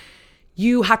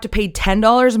 You have to pay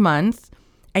 $10 a month.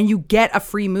 And you get a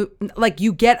free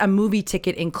you get a movie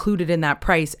ticket included in that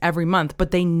price every month,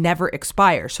 but they never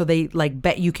expire. So they like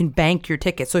bet you can bank your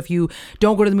ticket. So if you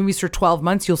don't go to the movies for 12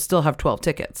 months, you'll still have 12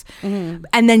 tickets. Mm-hmm.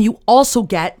 And then you also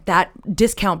get that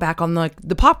discount back on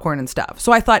the popcorn and stuff.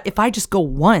 So I thought if I just go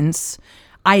once,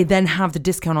 I then have the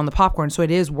discount on the popcorn. So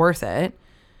it is worth it.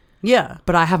 Yeah.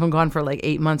 But I haven't gone for like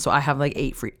 8 months, so I have like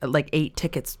 8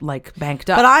 tickets like banked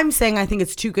up. But I'm saying I think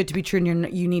it's too good to be true,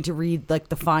 and you need to read like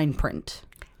the fine print.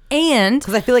 And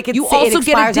because I feel like you also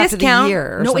get a discount.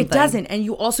 No, it doesn't. And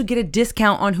you also get a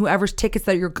discount on whoever's tickets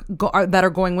that that are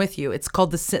going with you. It's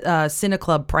called the Cine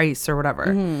Club price or whatever.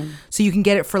 Mm-hmm. So you can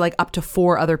get it for like up to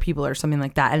 4 other people or something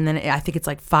like that. And then I think it's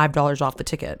like $5 off the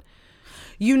ticket.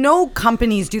 You know,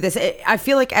 companies do this. I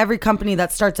feel like every company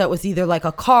that starts out with either like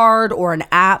a card or an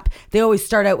app, they always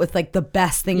start out with like the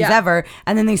best things ever,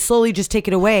 and then they slowly just take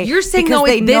it away. You're saying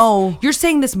you're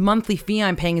saying this monthly fee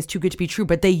I'm paying is too good to be true,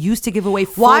 but they used to give away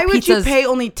full Why would pizzas. you pay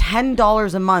only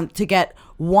 $10 a month to get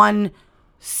one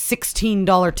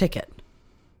 $16 ticket?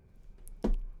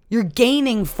 You're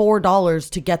gaining $4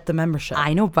 to get the membership.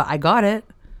 I know, but I got it.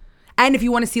 And if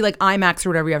you want to see like IMAX or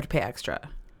whatever, you have to pay extra.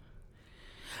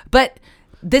 But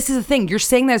this is the thing. You're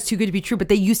saying that it's too good to be true, but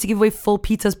they used to give away full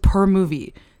pizzas per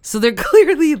movie. So they're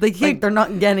clearly like they're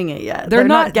not getting it yet. They're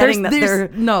not getting that. They're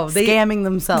scamming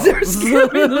themselves. They're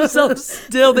scamming themselves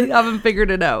still. They haven't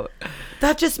figured it out.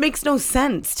 That just makes no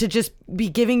sense to just be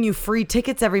giving you free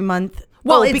tickets every month.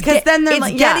 Well, because then they're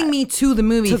it's getting me to the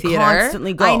movie theater.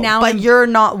 Constantly go. But you're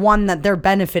not one that they're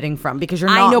benefiting from because you're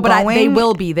not. I know, but they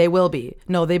will be. They will be.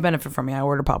 No, they benefit from me. I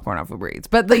order popcorn off Uber Eats,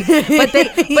 but they'll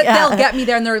get me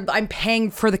there, and I'm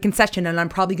paying for the concession, and I'm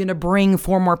probably going to bring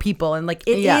 4 more people, and like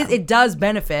it does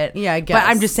benefit. Yeah, I guess. But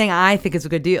I'm just saying, I think it's a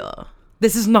good deal.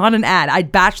 This is not an ad. I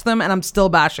bash them and I'm still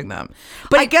bashing them.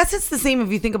 But I guess it's the same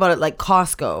if you think about it, like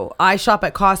Costco. I shop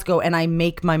at Costco and I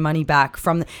make my money back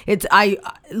from I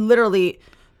literally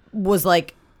was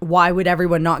like, why would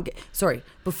everyone not get,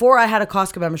 before I had a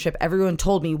Costco membership, everyone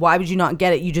told me, why would you not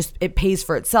get it? It pays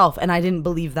for itself. And I didn't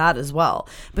believe that as well.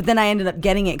 But then I ended up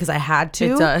getting it because I had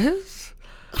to. It does?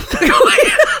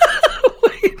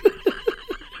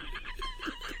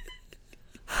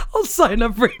 I'll sign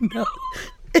up right now.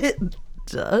 It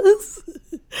does?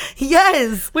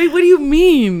 Yes. Wait, what do you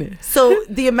mean? So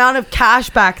the amount of cash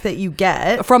back that you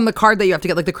get from the card that you have to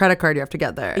get, like the credit card you have to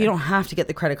get there. You don't have to get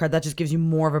the credit card. That just gives you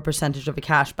more of a percentage of a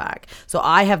cash back. So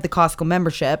I have the Costco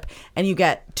membership and you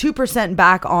get 2%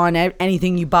 back on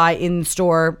anything you buy in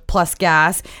store plus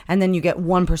gas. And then you get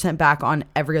 1% back on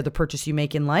every other purchase you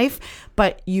make in life.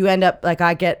 But you end up, like,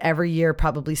 I get every year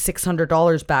probably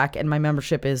 $600 back and my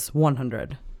membership is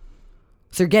 $100.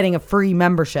 So you're getting a free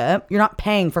membership. You're not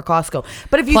paying for Costco.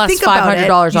 But if you think about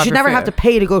it, you should never have to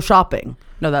pay to go shopping.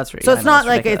 No, that's right. So it's not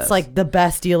like it's like the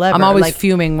best deal ever. I'm always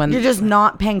fuming when you're just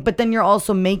not paying. But then you're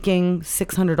also making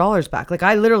 $600 back. Like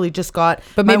I literally just got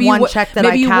my one check that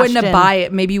I cashed in. Maybe you wouldn't buy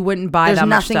it. Maybe you wouldn't buy that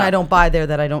much stuff. There's nothing I don't buy there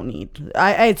that I don't need.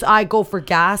 I go for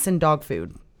gas and dog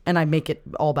food, and I make it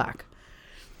all back.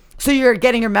 So you're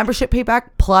getting your membership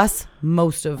payback plus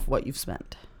most of what you've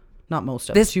spent. Not most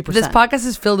of this 2%. This podcast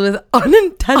is filled with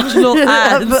unintentional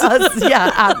ads.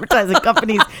 Advertising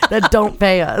companies that don't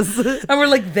pay us. And we're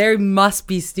like, they must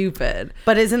be stupid.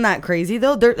 But isn't that crazy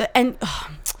though? Do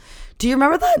you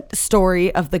remember that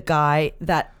story of the guy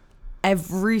that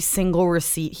every single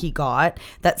receipt he got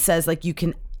that says like you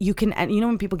can, and you know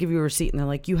when people give you a receipt and they're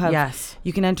like, you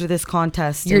can enter this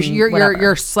contest.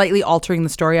 You're slightly altering the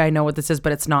story. I know what this is,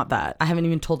 but it's not that. I haven't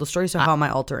even told the story, so how am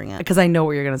I altering it? Because I know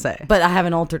what you're gonna say, but I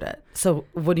haven't altered it. So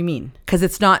what do you mean? Because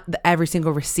it's not every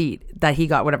single receipt that he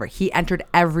got. Whatever, he entered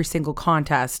every single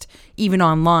contest, even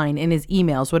online in his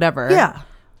emails, whatever. Yeah.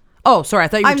 Oh, sorry. I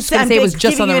thought you were just going to say it was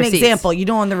just on the receipt. I'm giving you an example. You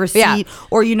know, on the receipt,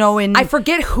 or you know, in I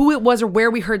forget who it was or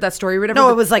where we heard that story or whatever. No,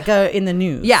 it was like in the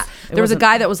news. Yeah, there was a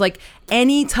guy that was like,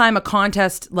 anytime a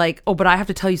contest, like, oh, but I have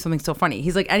to tell you something so funny.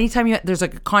 He's like, anytime there's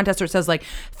like a contest where it says like,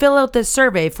 fill out this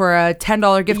survey for a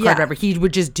 $10 gift card, whatever, he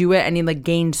would just do it, and he like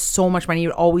gained so much money. He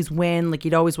would always win, like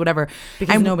he'd always whatever.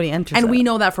 Because nobody enters and it. we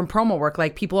know that from promo work.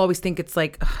 Like people always think it's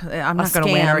like, I'm not going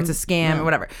to win, or it's a scam or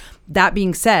whatever. That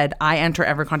being said, I enter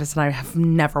every contest and I have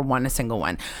never won a single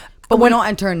one. But we don't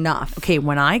enter enough. Okay,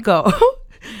 when I go,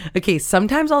 okay,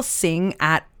 sometimes I'll sing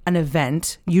at an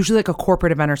event, usually like a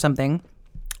corporate event or something,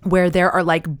 where there are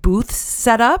like booths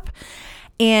set up.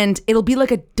 And it'll be like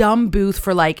a dumb booth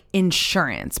for like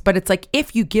insurance. But it's like,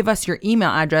 if you give us your email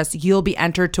address, you'll be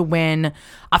entered to win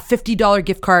a $50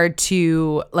 gift card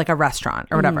to like a restaurant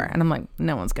or whatever. And I'm like,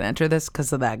 no one's going to enter this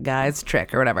because of that guy's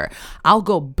trick or whatever. I'll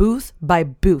go booth by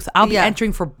booth. I'll be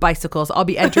entering for bicycles. I'll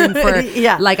be entering for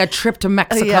like a trip to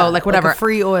Mexico, like whatever. Like a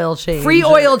free oil change. Free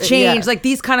oil change, like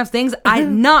these kind of things. I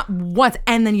not once.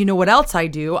 And then you know what else I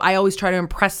do? I always try to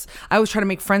impress. I always try to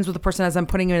make friends with the person as I'm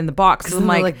putting it in the box. Because I'm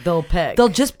like, they'll pick.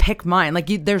 They'll just pick mine. Like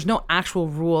there's no actual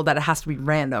rule that it has to be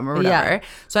random or whatever. Yeah.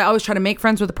 So I always try to make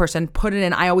friends with the person, put it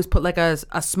in. I always put like a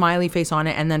smiley face on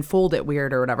it and then fold it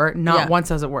weird or whatever. Not once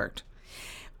has it worked.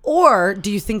 Or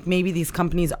do you think maybe these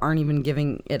companies aren't even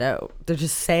giving it out? They're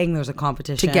just saying there's a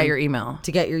competition to get your email.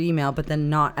 But then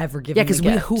not ever giving. Yeah,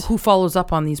 because who follows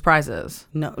up on these prizes?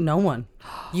 No one.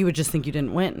 You would just think you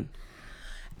didn't win.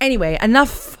 Anyway,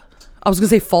 enough. I was gonna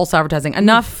say false advertising.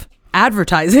 Enough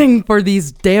advertising for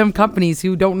these damn companies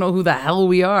who don't know who the hell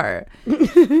we are.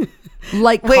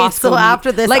 Like wait, Costco so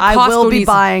after this, like I Costco will be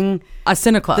buying a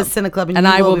Cineclub, the Cineclub, and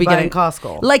I will be buying getting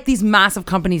Costco. Like these massive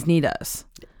companies need us.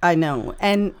 I know,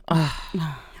 and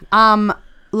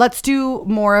let's do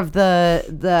more of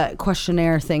the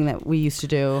questionnaire thing that we used to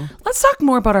do. Let's talk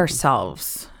more about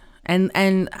ourselves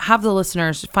and have the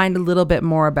listeners find a little bit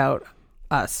more about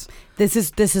us. This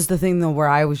is the thing though where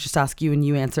I always just ask you and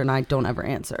you answer and I don't ever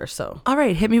answer. So all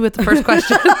right, hit me with the first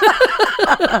question.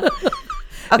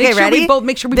 Okay, ready?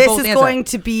 Make sure we this both is answer. going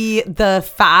to be the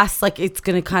fast, like it's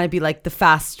going to kind of be like the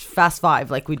fast five,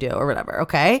 like we do or whatever.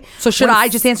 Okay. So should I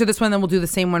just answer this one, then we'll do the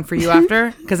same one for you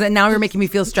after? Because now you're making me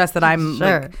feel stressed that I'm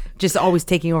like, just always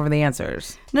taking over the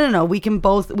answers. No. We can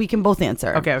both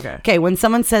answer. Okay. Okay. When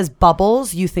someone says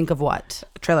bubbles, you think of what?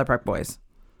 Trailer Park Boys.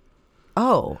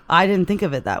 Oh, I didn't think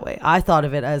of it that way. I thought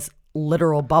of it as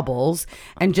literal bubbles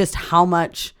and just how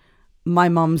much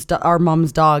our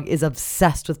mom's dog is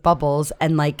obsessed with bubbles,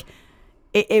 and like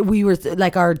we were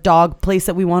like our dog place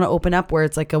that we want to open up where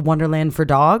it's like a wonderland for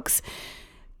dogs.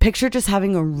 Picture just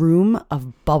having a room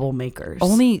of bubble makers.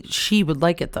 Only she would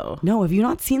like it though. No, have you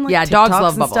not seen like TikToks dogs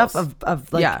love and bubbles. stuff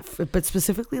of like but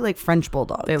specifically like French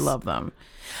bulldogs? They love them.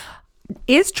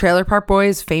 Is Trailer Park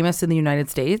Boys famous in the United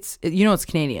States? You know it's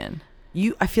Canadian.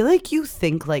 I feel like you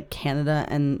think like Canada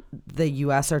and the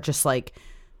US are just like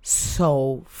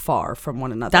so far from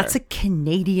one another. That's a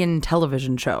Canadian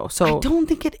television show. So I don't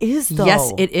think it is though.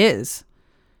 Yes, it is.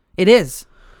 It is.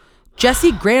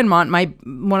 Jesse Grandmont,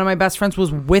 one of my best friends,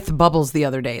 was with Bubbles the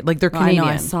other day. Like they're Canadian. I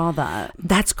know, I saw that.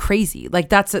 That's crazy. Like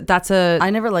that's a. I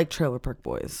never liked Trailer Park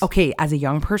Boys. Okay, as a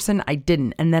young person, I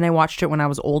didn't, and then I watched it when I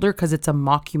was older because it's a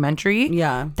mockumentary.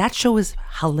 Yeah, that show is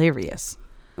hilarious.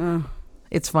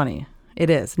 It's funny. It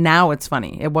is. Now it's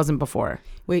funny. It wasn't before.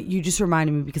 Wait, you just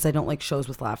reminded me because I don't like shows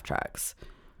with laugh tracks.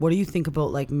 What do you think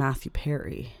about like Matthew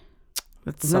Perry?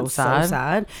 It's so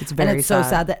sad. It's very sad. And it's so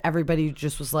sad that everybody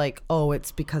just was like, oh,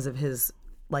 it's because of his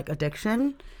like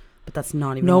addiction. But that's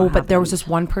not even what but there was this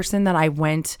one person that I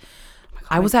went,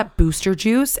 I was at Booster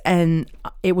Juice and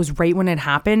it was right when it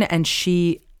happened, and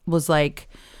she was like,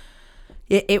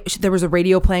 there was a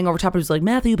radio playing over top. It was like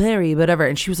Matthew Perry, whatever,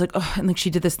 and she was like, oh, and like she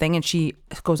did this thing, and she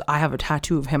goes, I have a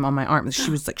tattoo of him on my arm. She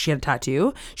was like, she had a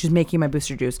tattoo. She was making my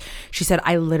Booster Juice. She said,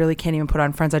 I literally can't even put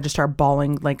on Friends. I just start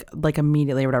bawling like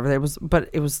immediately or whatever.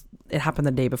 It happened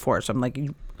the day before, so I'm like,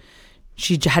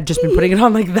 she had just been putting it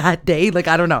on like that day, like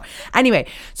I don't know. Anyway,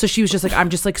 so she was just like, I'm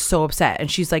just like so upset,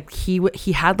 and she's like, he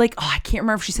had like, I can't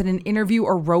remember if she said in an interview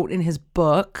or wrote in his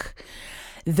book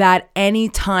that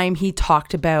anytime he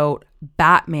talked about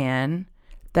Batman,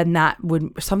 then that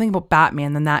would something about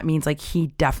Batman, then that means like he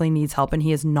definitely needs help and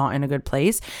he is not in a good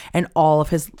place. And all of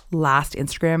his last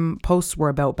Instagram posts were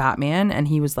about Batman, and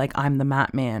he was like, I'm the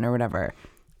Matman or whatever.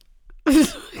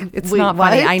 It's not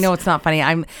funny. I know it's not funny.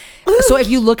 So if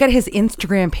you look at his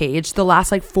Instagram page, the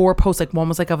last like 4 posts, like one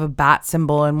was like of a bat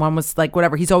symbol and one was like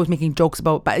whatever. He's always making jokes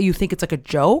about, but you think it's like a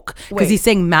joke because he's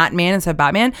saying Matman instead of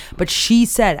Batman. But she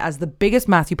said, as the biggest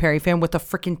Matthew Perry fan with a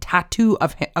freaking tattoo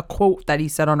of a quote that he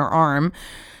said on her arm,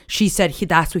 she said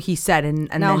that's what he said. And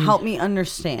now then, help me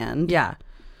understand. Yeah,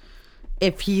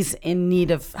 if he's in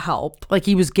need of help, like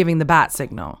he was giving the bat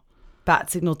signal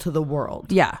to the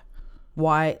world. Yeah.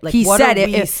 Why? Like He what said are it.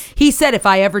 we- He said, if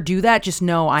I ever do that, just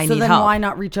know I so need then help. why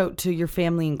not reach out to your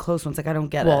family and close ones? Like I don't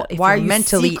get Well, it. if Why you're are you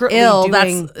mentally secretly ill?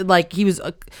 doing- That's like he was.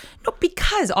 No,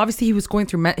 because obviously he was going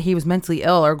through. He was mentally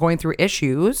ill or going through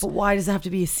issues. But why does it have to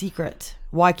be a secret?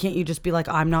 Why can't you just be like,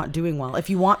 I'm not doing well? If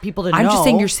you want people to know. I'm just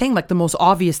saying, you're saying like the most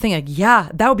obvious thing. Like, yeah,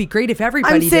 that would be great if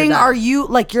everybody. I'm saying, did that. are you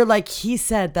like, you're like, he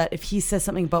said that if he says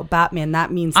something about Batman,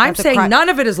 that means I'm that's a saying crime. none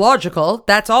of it is logical.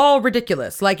 That's all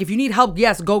ridiculous. Like, if you need help,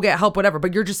 yes, go get help, whatever.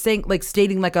 But you're just saying, like,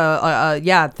 stating like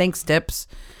yeah, thanks, Dips.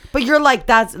 But you're like,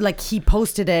 that's like he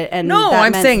posted it, and No, that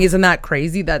I'm meant- saying, isn't that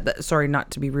crazy? That sorry,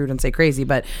 not to be rude and say crazy,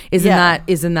 but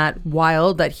isn't that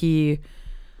wild that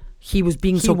he was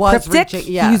being so was cryptic?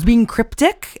 yeah. He was being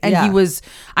cryptic, and Yeah. he was.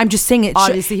 I'm just saying it.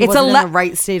 Obviously, he it's wasn't a in the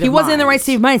right state of He wasn't in the mind. right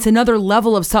state of mind. It's another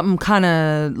level of something kind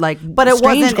of like. But it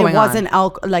strange wasn't. going It wasn't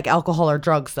on. like alcohol or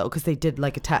drugs though, because they did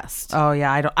like a test. Oh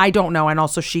yeah, I don't know. And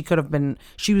also, she could have been.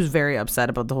 She was very upset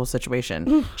about the whole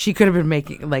situation. She could have been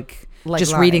making like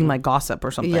just lying. reading like gossip or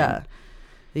something. Yeah.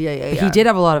 But he did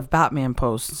have a lot of Batman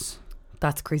posts.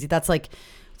 That's crazy. That's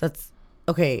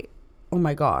okay. Oh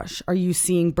my gosh. Are you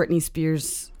seeing Britney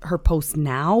Spears, her post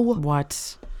now?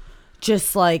 What?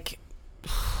 Just like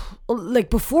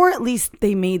before, at least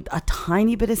they made a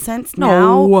tiny bit of sense.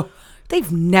 No, Now,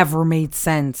 they've never made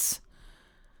sense.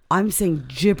 I'm saying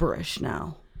gibberish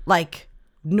now. Like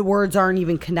words aren't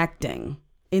even connecting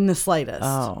in the slightest.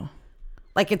 Oh.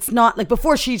 Like it's not like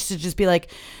before she used to just be like,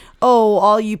 oh,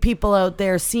 all you people out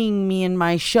there seeing me in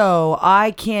my show,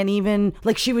 I can't even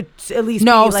like she would at least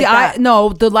No, be see, like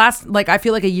that. the last, like, I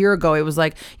feel like a year ago, it was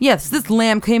like, yes, this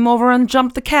lamb came over and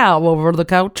jumped the cow over the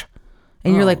couch.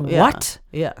 And you're like, yeah. what?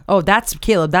 Yeah. Oh, that's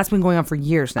Caleb. That's been going on for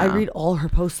years now. I read all her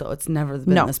posts though. It's never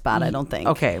been No. this bad, I don't think.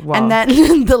 Okay, well. And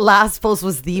then the last post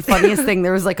was the funniest thing.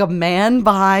 There was like a man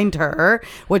behind her,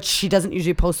 which she doesn't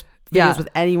usually post videos Yeah. with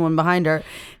anyone behind her.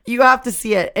 You have to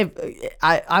see it. If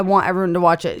I want everyone to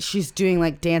watch it. She's doing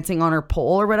like dancing on her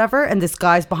pole or whatever, and this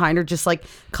guy's behind her just like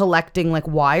collecting like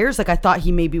wires. Like I thought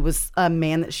he maybe was a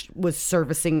man that was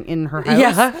servicing in her house.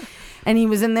 Yeah. And he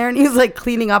was in there and he was like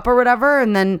cleaning up or whatever.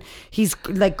 And then he's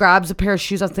like grabs a pair of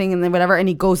shoes or something and then whatever. And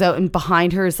he goes out and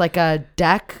behind her is like a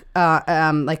deck,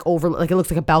 like over, like it looks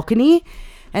like a balcony.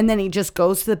 And then he just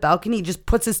goes to the balcony, he just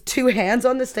puts his two hands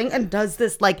on this thing and does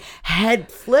this like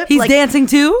head flip. He's like, dancing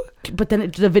too? but then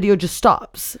the video just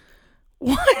stops.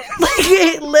 What? Like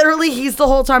it, literally, he's the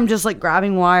whole time just like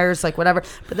grabbing wires, like whatever.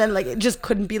 But then like it just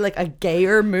couldn't be like a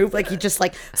gayer move. Like he just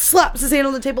like slaps his hand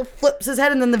on the table, flips his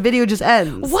head, and then the video just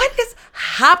ends. What is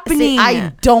happening? See, I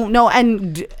don't know,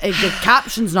 and the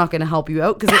caption's not going to help you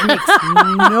out because it makes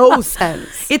no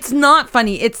sense. It's not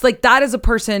funny. It's like that is a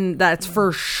person that's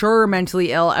for sure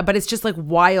mentally ill, but it's just like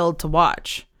wild to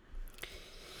watch.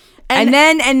 And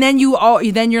then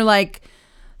you're like,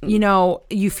 you know,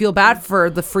 you feel bad for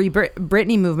the Free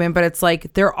Britney movement, but it's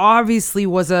like there obviously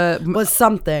was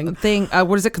something thing.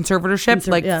 What is it?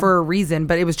 Conservatorship, yeah. for a reason,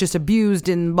 but it was just abused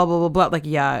and blah blah blah blah. Like,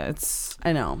 yeah, it's.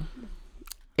 I know.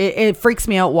 It freaks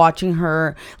me out watching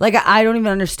her. Like I don't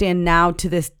even understand now to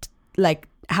this, like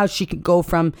how she could go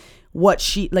from what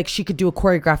she could do a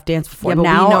choreographed dance before. Yeah, but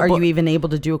now we know- are you even able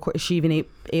to do is she even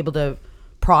able to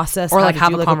process Or how like to have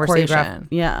do, a like, conversation. choreographed-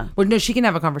 yeah. Well, no, she can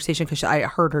have a conversation because I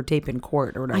heard her tape in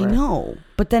court or whatever. I know,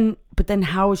 but then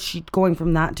how is she going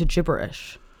from that to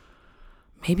gibberish?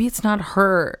 Maybe it's not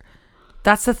her.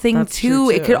 That's the thing That's too. true,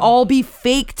 It too. could all be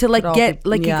fake to like Could all get be-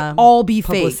 like yeah, it could all be fake.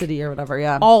 publicity or whatever.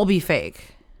 Yeah. All be fake.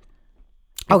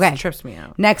 Okay. It trips me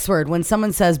out. Next word. When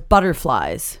someone says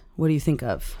butterflies, what do you think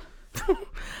of?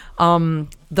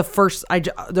 The first,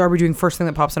 are we doing first thing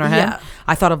that pops in our head? Yeah.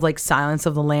 I thought of like Silence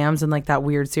of the Lambs and like that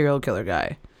weird serial killer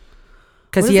guy. What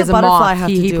Because does he has the a butterfly moth. have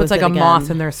to He do puts with like it a moth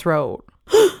again? in their throat.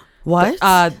 What?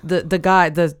 The guy,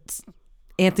 the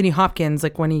Anthony Hopkins,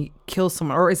 like when he kills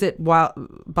someone, or is it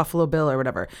Buffalo Bill or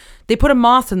whatever? They put a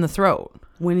moth in the throat.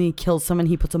 When he kills someone,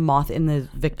 he puts a moth in the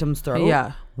victim's throat.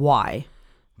 Yeah. Why?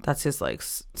 That's his like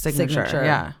signature.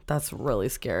 Yeah. That's really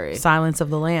scary. Silence of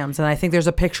the Lambs, and I think there's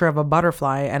a picture of a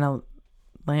butterfly and a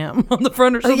lamb on the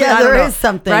front or something. Yeah, I don't there know. is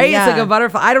something. right? Yeah. It's like a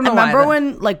butterfly. I don't know. Remember why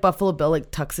when like Buffalo Bill like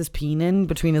tucks his peen in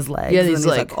between his legs? Yeah, and he's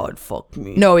then like, "Oh, fuck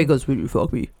me." No, he goes, "Will you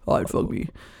fuck me? I'd fuck me."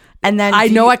 And then I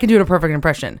know I can do a perfect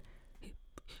impression.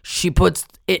 She puts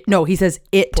it. No, he says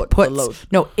it Put the puts. lotion.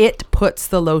 No, it puts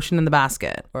the lotion in the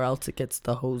basket. or else it gets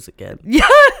the hose again. Yeah.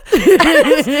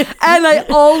 And I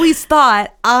always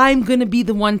thought I'm going to be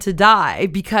the one to die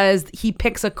because he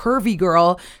picks a curvy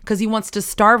girl because he wants to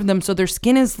starve them so their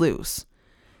skin is loose.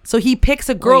 So he picks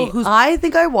a girl Wait, who's. I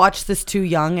think I watched this too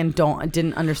young and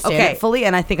didn't understand Okay. it fully,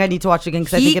 and I think I need to watch it again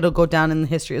because I He- think it'll go down in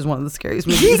history as one of the scariest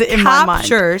He movies in my mind.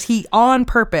 captures, he on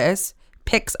purpose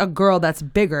picks a girl that's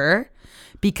bigger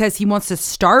because he wants to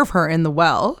starve her in the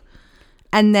well.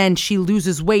 And then she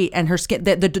loses weight and her skin.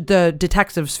 The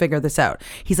detectives figure this out.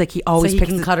 He's like, he always picks.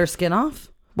 He can cut her skin off?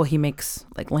 Well, he makes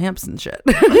like lamps and shit.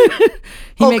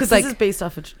 He makes like. This is based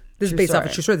off of. This is based off a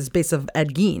true story. This is based off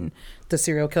Ed Gein, the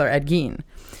serial killer Ed Gein.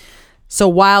 So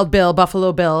Wild Bill,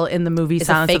 Buffalo Bill in the movie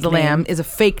Silence of the Lamb is a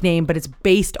fake name, but it's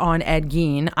based on Ed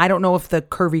Gein. I don't know if the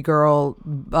curvy girl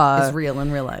is real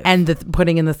in real life. And the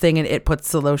putting in the thing and it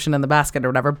puts the lotion in the basket or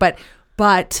whatever.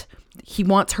 But he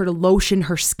wants her to lotion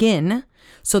her skin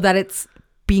so that it's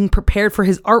being prepared for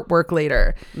his artwork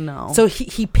later. No. So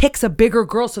he picks a bigger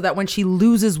girl so that when she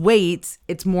loses weight,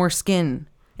 it's more skin.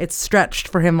 It's stretched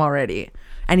for him already.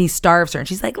 And he starves her, and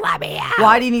she's like, "Let me out."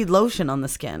 Why do you need lotion on the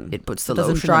skin? It puts the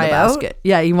lotion in the basket.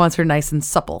 Yeah, he wants her nice and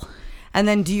supple. And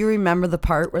then, do you remember the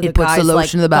part where the puts guy's the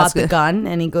lotion in the got basket. the gun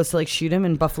and he goes to like shoot him,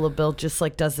 and Buffalo Bill just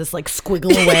like does this like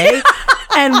squiggle away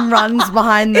and runs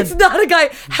behind the. It's not a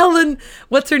guy. Helen,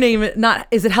 what's her name?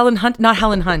 Is it Helen Hunt? Not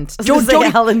Helen Hunt.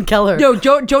 Helen Keller. No,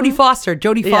 Jodie Foster.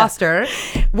 Jodie Foster.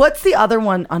 What's the other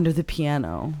one under the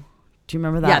piano? Do you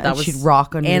remember that? Yeah, that was she'd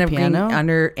rock under the piano.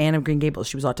 Under Anne of Green Gables.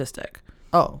 She was autistic.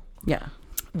 Oh, yeah.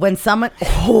 When someone,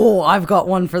 I've got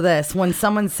one for this. When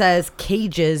someone says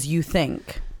cages, you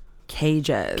think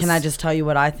cages. Can I just tell you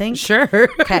what I think? Sure.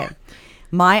 Okay.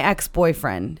 My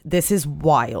ex-boyfriend, this is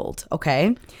wild,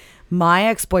 okay? My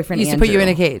ex-boyfriend used Andrew, to put you in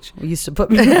a cage. Used to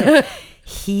put me in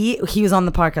He was on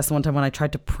the podcast one time when I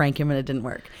tried to prank him and it didn't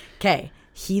work. Okay.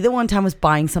 He the one time was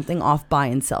buying something off buy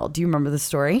and sell. Do you remember the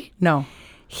story? No.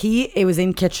 It was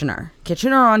in Kitchener,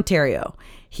 Ontario.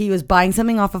 He was buying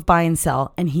something off of buy and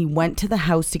sell, and he went to the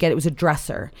house to get it. Was a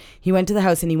dresser. He went to the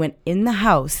house and he went in the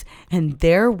house, and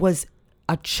there was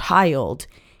a child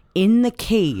in the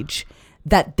cage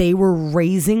that they were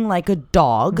raising like a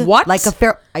dog. What? Like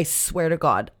I swear to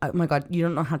God. Oh my God, you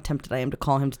don't know how tempted I am to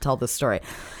call him to tell this story.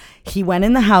 He went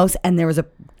in the house and there was a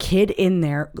kid in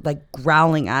there like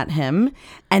growling at him,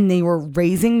 and they were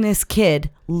raising this kid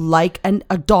like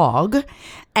a dog,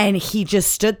 and he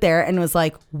just stood there and was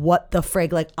like, what the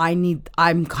frig? Like, I'm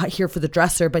here for the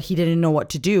dresser, but he didn't know what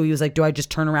to do. He was like, do I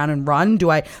just turn around and run?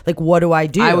 What do I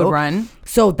do? I would run.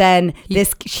 So then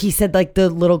he said like the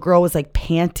little girl was like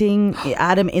panting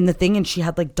at him in the thing, and she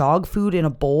had like dog food in a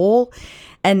bowl.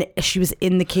 And she was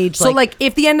in the cage. So, like,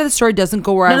 if the end of the story doesn't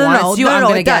go where I want it to, I'm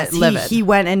going to get livid. He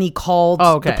went and he called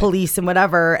the police and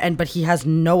whatever, but he has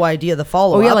no idea the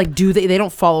follow-up. Oh, yeah, like, they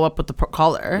don't follow up with the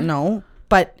caller. No,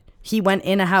 but he went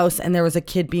in a house and there was a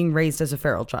kid being raised as a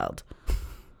feral child.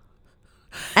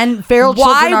 And feral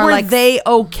children are like... Why were they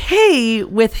okay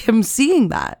with him seeing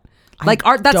that? Like,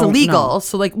 that's illegal. Know.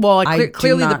 So, like, well,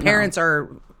 clearly the parents are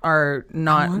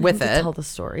not with it. Tell the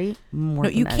story. No,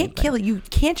 you can't kill it. You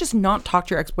can't just not talk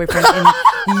to your ex-boyfriend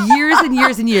in years and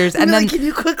years and years. And then can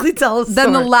you quickly tell us?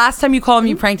 Then the last time you call him,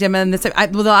 you pranked him, and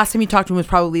the last time you talked to him was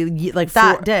probably like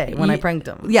that day when I pranked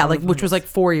him. Yeah, like which was like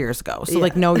 4 years ago. So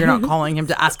like, no, you're not calling him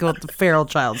to ask about the feral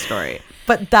child story.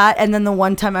 But that, and then the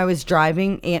one time I was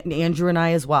driving, Andrew and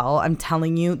I as well. I'm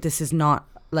telling you, this is not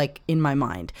like in my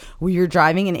mind. We were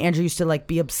driving and Andrew used to like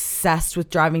be obsessed with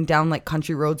driving down like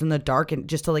country roads in the dark and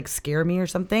just to like scare me or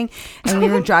something. And we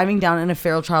were driving down and a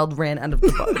feral child ran out of the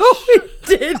bush. No, it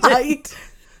didn't. I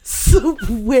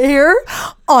swear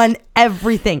on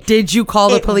everything. Did you call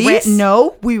the police?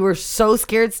 No, we were so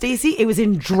scared, Stacey. It was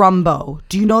in Drumbo.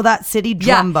 Do you know that city,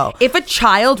 Drumbo? Yeah. If a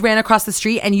child ran across the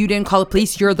street and you didn't call the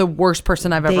police, you're the worst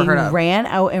person I've ever heard of. They ran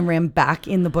out and ran back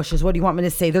in the bushes. What do you want me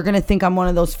to say? They're going to think I'm one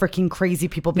of those freaking crazy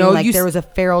people being there was a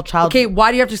feral child. Okay, why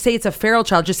do you have to say it's a feral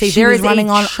child? Just say she was running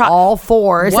on all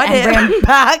fours and ran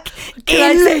back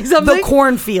in the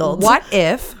cornfield. What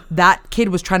if that kid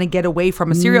was trying to get away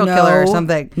from a serial killer or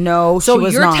something? No, so she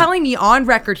was you're not. telling me on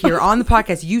record here on the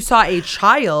podcast you saw a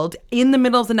child in the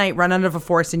middle of the night run out of a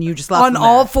forest and you just left on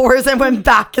all fours and went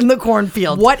back in the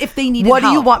cornfield. What if they needed help? What do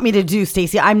you help? want me to do,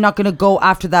 Stacey? I'm not going to go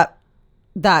after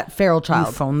that feral child.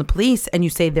 You phone the police and you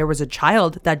say there was a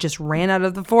child that just ran out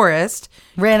of the forest.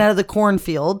 Ran out of the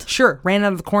cornfield. Sure, ran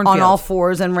out of the cornfield. On all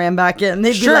fours and ran back in.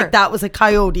 They'd be like, that was a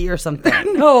coyote or something.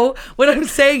 No, what I'm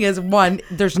saying is, one,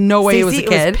 there's no way Stacey, it was a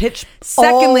kid. It was pitch.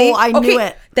 Secondly, I knew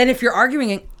it. Then if you're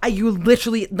arguing, you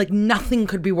literally, like, nothing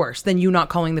could be worse than you not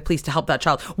calling the police to help that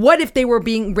child. What if they were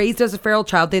being raised as a feral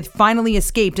child, they'd finally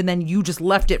escaped, and then you just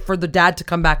left it for the dad to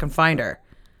come back and find her?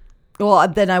 Well,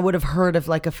 then I would have heard of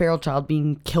like a feral child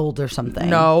being killed or something.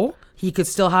 No, he could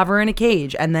still have her in a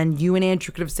cage, and then you and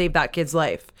Andrew could have saved that kid's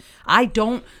life. I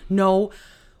don't know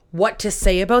what to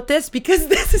say about this because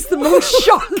this is the most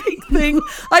shocking thing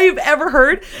I have ever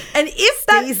heard. And if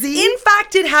that Stacey? in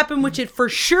fact did happen, which it for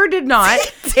sure did not,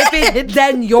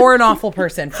 then you're an awful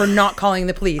person for not calling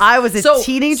the police. I was a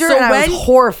teenager and I was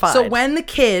horrified. So when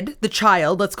the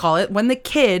child, let's call it, when the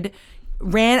kid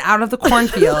ran out of the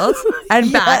cornfield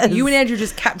and back, Yes. you and Andrew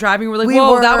just kept driving. We're like,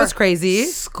 whoa, that was crazy.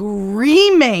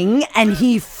 Screaming, and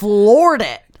he floored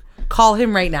it. Call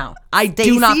him right now. I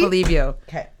do not Stacey? believe you.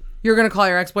 Okay, You're going to call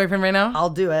your ex-boyfriend right now? I'll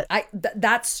do it.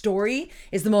 That story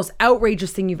is the most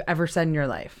outrageous thing you've ever said in your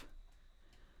life.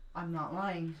 I'm not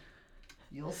lying.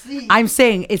 You'll see. I'm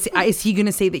saying, is he going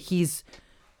to say that he's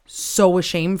so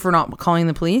ashamed for not calling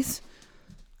the police?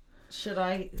 Should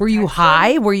I? Were you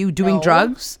high? Were you doing No.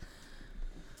 drugs?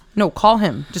 No, call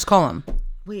him. Just call him.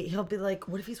 Wait, he'll be like,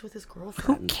 what if he's with his Who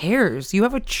girlfriend? cares? You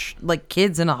have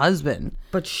kids and a husband.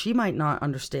 But she might not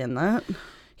understand that.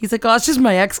 He's like, oh, it's just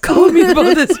my ex calling me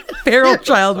about this feral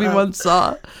child we once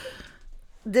saw.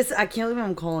 I can't believe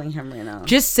I'm calling him right now.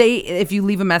 Just say, if you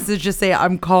leave a message, just say,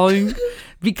 I'm calling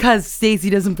because Stacey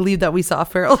doesn't believe that we saw a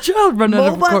feral child run out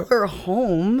of a Mobile corn. or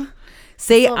home.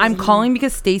 Say, I'm calling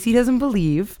because Stacey doesn't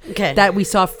believe that we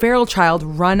saw a feral child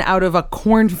run out of a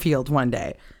cornfield one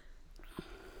day.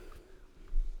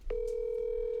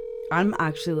 I'm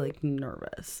actually like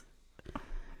nervous.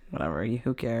 Whatever,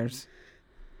 who cares?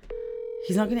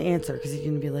 He's not gonna answer because he's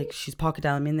gonna be like, she's pocket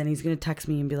dialing me, and then he's gonna text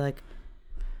me and be like,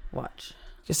 watch.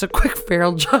 Just a quick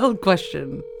feral child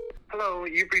question. Hello,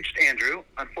 you've reached Andrew.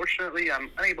 Unfortunately, I'm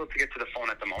unable to get to the phone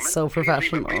at the moment. So Please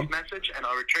professional. leave a brief message, and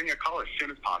I'll return your call as soon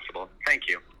as possible. Thank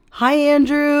you. Hi,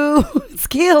 Andrew. It's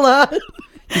Kayla.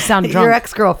 You sound drunk. Your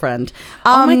ex-girlfriend.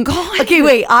 Oh my God. Okay,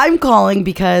 wait. I'm calling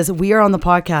because we are on the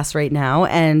podcast right now,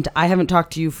 and I haven't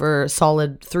talked to you for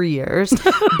solid 3 years.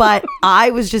 But I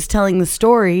was just telling the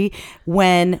story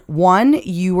when, one,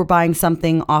 you were buying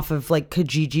something off of like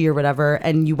Kijiji or whatever,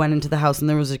 and you went into the house and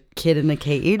there was a kid in a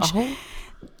cage. Oh.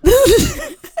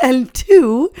 And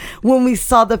two, when we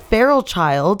saw the feral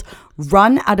child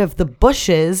run out of the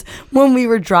bushes when we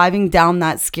were driving down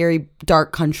that scary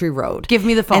dark country road. Give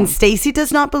me the phone. And Stacey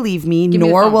does not believe me, me the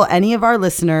nor phone. will any of our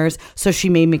listeners, so she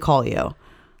made me call you.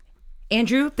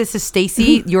 Andrew, this is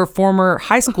Stacey, your former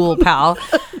high school pal.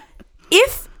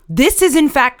 If this is in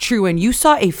fact true and you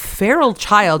saw a feral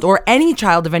child or any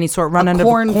child of any sort run out of a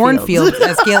cornfield,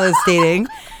 as Kayla is stating,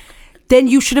 then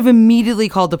you should have immediately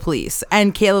called the police.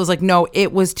 And Kayla was like, no,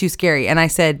 it was too scary. And I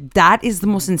said, that is the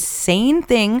most insane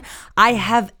thing I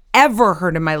have ever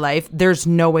heard in my life. There's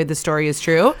no way the story is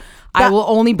true. I will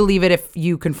only believe it if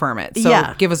you confirm it. So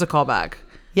Yeah. give us a call back.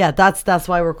 Yeah, that's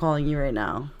why we're calling you right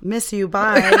now. Miss you.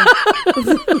 Bye.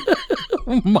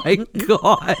 Oh my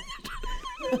God.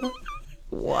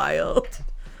 Wild.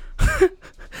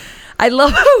 I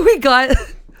love how we got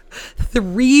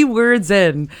 3 words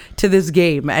in to this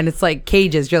game and it's like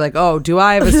cages. You're like, oh, do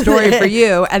I have a story for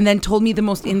you? And then told me the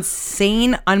most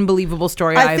insane, unbelievable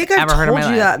story I I've think I've ever heard in told my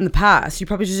you life. that in the past. You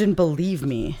probably just didn't believe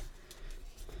me.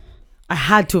 I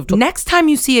had to have told. Next time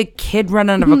you see a kid run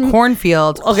out of a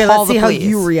cornfield, Okay, call let's see the how police.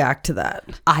 you react to that.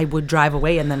 I would drive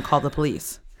away and then call the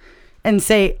police. And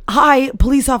say, hi,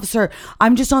 police officer,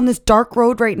 I'm just on this dark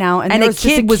road right now. And And there a was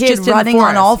kid just was just in the running on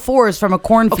forest. all fours from a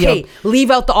cornfield. Okay, leave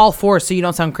out the all fours so you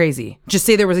don't sound crazy. Just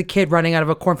say there was a kid running out of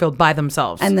a cornfield by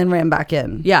themselves. And then ran back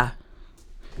in. yeah.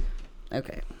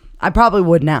 Okay. I probably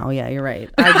would now. Yeah, you're right.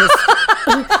 I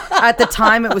just, at the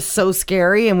time, it was so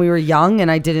scary and we were young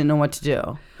and I didn't know what to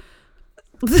do.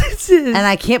 This is. And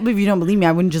I can't believe you don't believe me.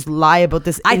 I wouldn't just lie about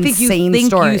this I think insane you think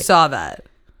story. you saw that.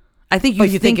 I think you But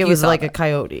you think it was saw like that. a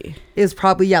coyote. It was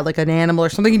probably like an animal or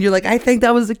something, and you're like, I think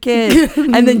that was a kid,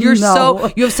 and then you're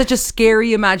No. you have such a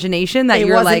scary imagination that It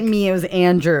you're wasn't like, me. It was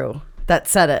Andrew that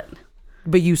said it.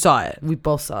 but you saw it. We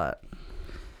both saw it.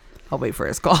 I'll wait for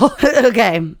his call.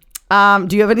 Okay. Do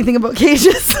you have anything about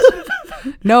cages?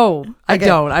 No, I Okay.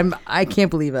 don't. I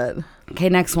can't believe it. Okay,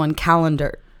 next one.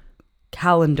 Calendars.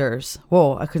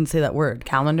 Whoa, I couldn't say that word.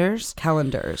 Calendars.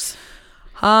 Calendars.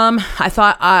 I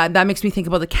thought that makes me think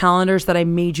about the calendars that I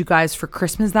made you guys for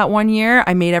Christmas that one year.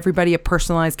 I made everybody a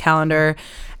personalized calendar,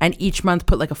 and each month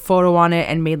put like a photo on it,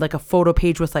 and made like a photo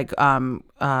page with like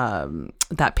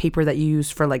that paper that you use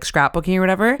for like scrapbooking or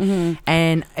whatever.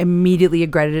 And immediately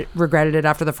regretted it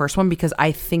after the first one because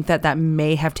I think that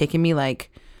may have taken me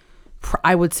like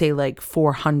I would say like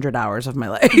 400 hours of my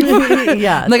life.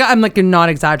 Yeah. Like I'm like not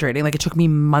exaggerating. Like it took me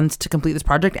months to complete this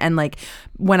project. And like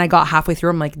when I got halfway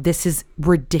through, I'm like, this is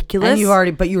ridiculous. And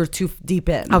you were too deep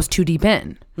in. I was too deep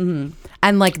in.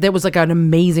 And like that was like an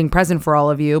amazing present for all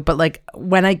of you. But like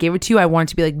when I gave it to you, I wanted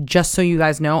to be like, just so you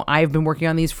guys know, I've been working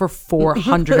on these for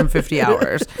 450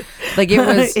 hours. Like it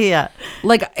was,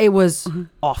 like it was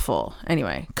awful.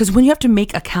 Anyway, because when you have to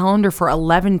make a calendar for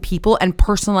 11 people and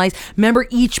personalize, remember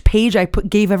each page I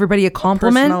gave everybody a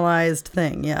compliment. Personalized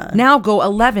thing, yeah. Now go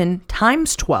 11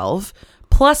 times 12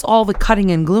 plus all the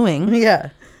cutting and gluing. Yeah.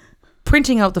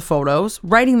 Printing out the photos,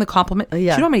 writing the compliment. Do you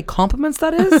know how many compliments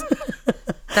that is?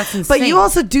 That's insane. But you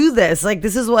also do this. Like,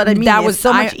 this is what I mean. That was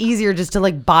so much easier just to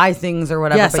like buy things or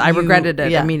whatever. Yes, but I regretted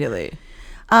it immediately.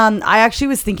 I actually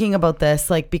was thinking about this,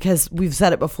 like, because we've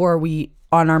said it before, we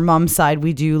on our mom's side,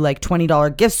 we do like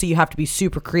 $20 gifts, so you have to be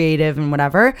super creative and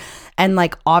whatever. And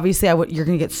like, obviously, you're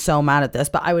gonna get so mad at this,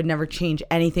 but I would never change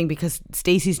anything, because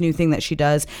Stacey's new thing that she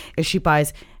does is she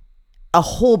buys a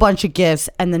whole bunch of gifts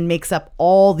and then makes up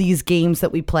all these games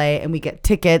that we play, and we get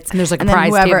tickets, and there's like a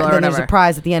prize table or then there's a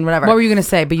prize at the end, whatever. What were you gonna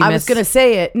say? But you I missed. was gonna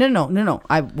say it. No.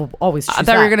 I will always choose I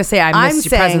thought you were gonna say I missed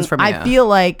presents from you. I feel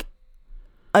like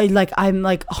I'm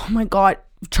like, oh my God,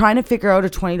 trying to figure out a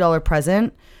 $20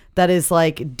 present that is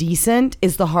like decent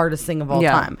is the hardest thing of all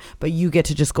time. But you get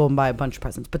to just go and buy a bunch of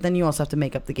presents, but then you also have to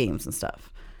make up the games and stuff.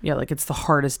 Yeah, like it's the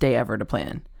hardest day ever to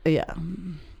plan. Yeah.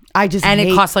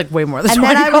 It costs like way more than $20.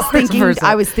 And then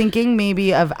I was thinking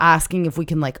maybe of asking if we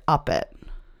can like up it.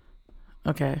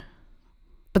 Okay.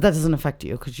 But that doesn't affect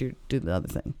you because you do the other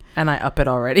thing. And I up it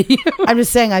already. I'm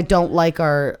just saying I don't like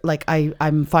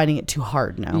I'm finding it too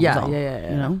hard now. Yeah.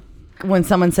 You know? When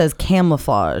someone says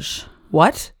camouflage.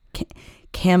 What?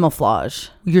 Camouflage.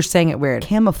 You're saying it weird.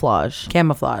 Camouflage.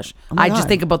 Camouflage. Oh I just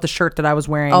think about the shirt that I was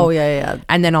wearing. Oh, yeah.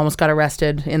 And then almost got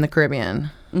arrested in the Caribbean.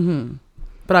 Mm-hmm.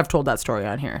 But I've told that story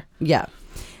on here. Yeah.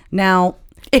 Now,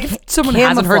 if someone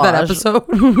hasn't heard that episode,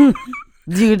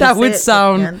 dude, that would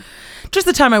sound... Just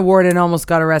the time I wore it and almost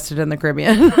got arrested in the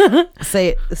Caribbean.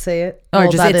 Say it. Or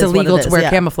just it's illegal to wear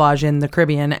camouflage in the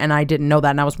Caribbean, and I didn't know that,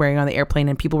 and I was wearing it on the airplane,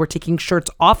 and people were taking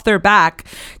shirts off their back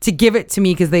to give it to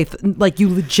me because they like you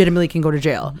legitimately can go to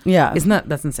jail. Yeah,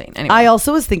 that's insane. Anyway, I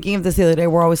also was thinking of this the other day.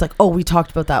 We're always like, oh, we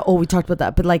talked about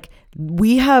that, but like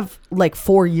we have like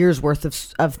 4 years worth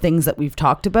of things that we've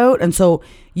talked about, and so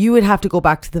you would have to go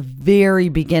back to the very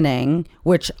beginning,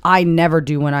 which I never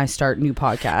do when I start new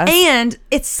podcasts. And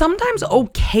it's sometimes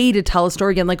okay to tell a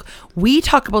story again. Like we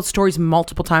talk about stories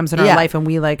multiple times in our life, and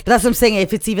we like. That's what I'm saying.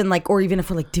 If it's even like, or even if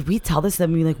we're like, did we tell this?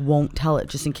 Then we like won't tell it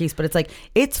just in case. But it's like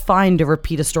it's fine to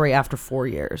repeat a story after 4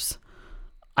 years.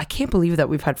 I can't believe that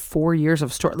we've had 4 years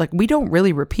of story. Like we don't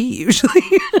really repeat usually.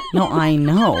 No, I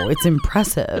know. It's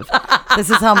impressive. This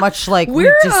is how much like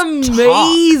we're we just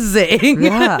amazing.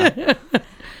 Yeah.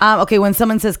 Okay, when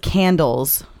someone says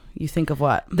candles, you think of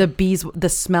what? The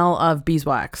smell of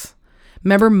beeswax.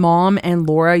 Remember Mom and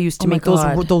Laura used to make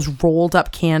those rolled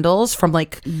up candles from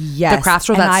like the craft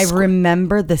store. And I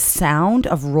remember the sound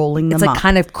of rolling them up. It's like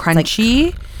kind of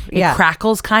crunchy. It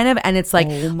crackles kind of, and it's like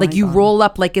you roll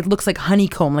up like it looks like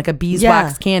honeycomb, like a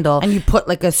beeswax candle, and you put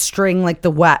like a string, like the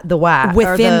wax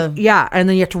within, and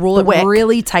then you have to roll it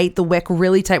really tight, the wick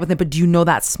really tight with it. But do you know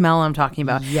that smell I'm talking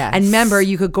about? Yes. And remember,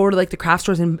 you could go to like the craft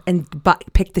stores and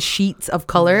pick the sheets of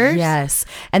colors. Yes.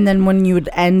 And then when you would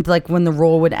end, like when the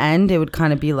roll would end, it would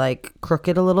kind of be like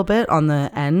crooked a little bit on the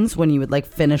ends when you would like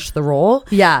finish the roll.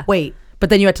 Yeah. Wait. But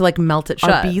then you had to like melt it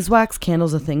shut. Are beeswax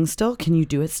candles a thing still? Can you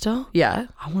do it still? Yeah.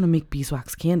 I want to make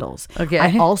beeswax candles. Okay.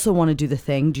 I also want to do the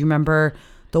thing. Do you remember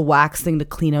the wax thing to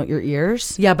clean out your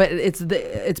ears? Yeah, but it's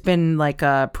been like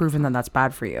proven that that's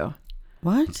bad for you.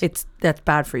 What? That's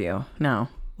bad for you. No.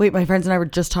 Wait, my friends and I were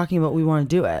just talking about we want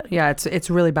to do it. Yeah, it's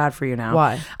really bad for you now.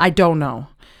 Why? I don't know.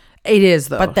 It is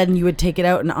though. But then you would take it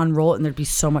out and unroll it, and there'd be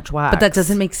so much wax. But that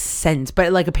doesn't make sense.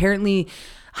 But like apparently,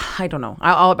 I don't know.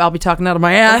 I'll be talking out of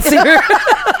my ass here.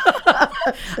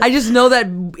 I just know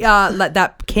that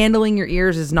that candling your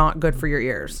ears is not good for your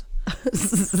ears.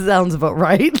 Sounds about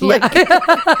right. Like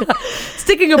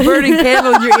sticking a burning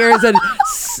candle in your ears and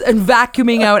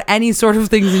vacuuming out any sort of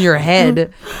things in your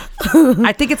head.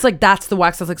 I think it's like that's the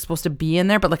wax that's like supposed to be in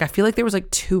there, but like I feel like there was like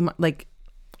too much. Like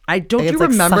don't you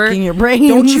remember? Sucking your brains.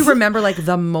 Don't you remember like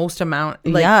the most amount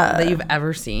that you've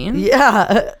ever seen?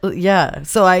 Yeah.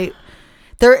 So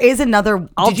there is another.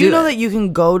 Did you know that you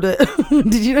can go to?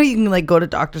 Did you know you can like go to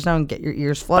doctors now and get your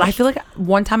ears flushed? But I feel like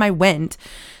one time I went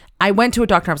to a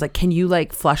doctor. I was like, "Can you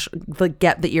like flush, like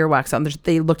get the earwax on?"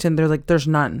 They looked in. They're like, "There's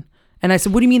none." And I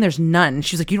said, "What do you mean there's none?"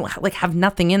 She's like, "You don't like have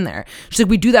nothing in there." She's like,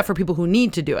 "We do that for people who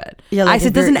need to do it." Yeah. Like I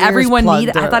said, "Doesn't everyone need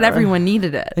it?" I thought everyone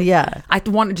needed it. Yeah. I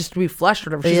wanted just to be flushed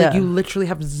or whatever. She's like, "You literally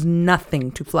have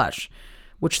nothing to flush,"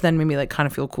 which then made me like kind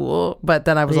of feel cool. But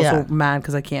then I was also mad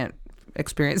because I can't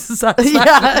experience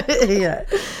satisfaction. yeah.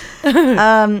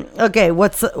 Okay,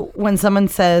 what's when someone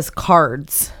says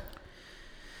cards?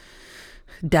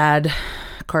 Dad,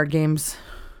 card games,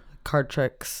 Card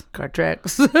tricks. card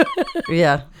tricks.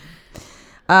 Yeah.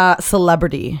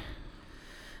 Celebrity.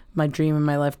 My dream and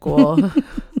my life goal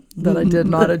that I did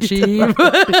not achieve.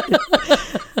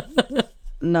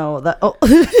 No, that. Oh,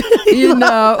 You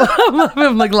know,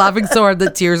 I'm like laughing so hard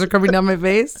that tears are coming down my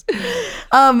face.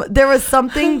 there was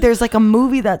something. There's like a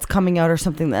movie that's coming out or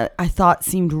something that I thought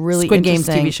seemed really Squid Games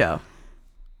interesting. TV show.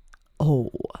 Oh,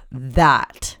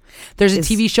 that. There's a is-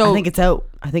 TV show. I think it's out.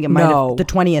 I think it might No. have the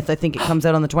 20th. I think it comes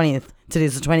out on the 20th.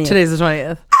 Today's the 20th. Today's the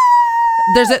 20th.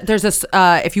 There's this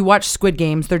if you watch Squid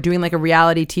Games, they're doing like a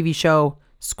reality TV show,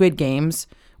 Squid Games,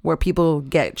 where people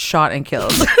get shot and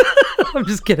killed. I'm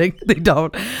just kidding. They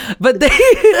don't. But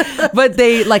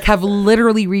they like have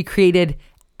literally recreated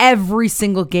every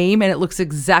single game and it looks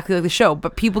exactly like the show.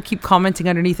 But people keep commenting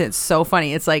underneath it. It's so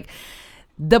funny. It's like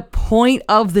the point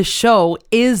of the show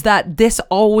is that this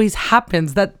always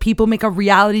happens, that people make a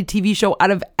reality TV show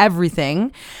out of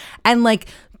everything. And like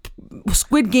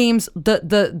Squid Games,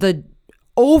 the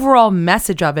overall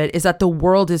message of it is that the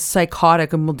world is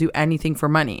psychotic and will do anything for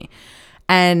money.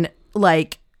 And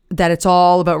like that it's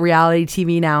all about reality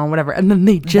TV now and whatever. And then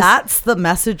they just... That's the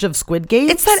message of Squid Games?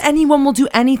 It's that anyone will do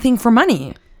anything for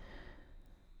money.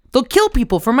 They'll kill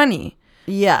people for money.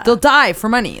 Yeah. They'll die for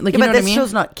money. Like, Yeah, you know but what I this mean?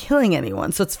 show's not killing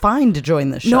anyone, so it's fine to join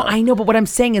this show. No, I know, but what I'm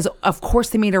saying is, of course,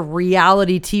 they made a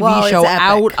reality TV Well, it's show epic.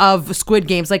 out of Squid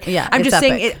Games. Like, Yeah, I'm it's just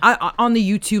saying, epic. on the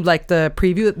YouTube, like the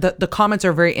preview, the comments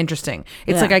are very interesting.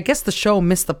 It's Yeah. like, I guess the show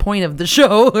missed the point of the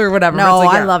show or whatever. No, It's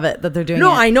like, I yeah. love it that they're doing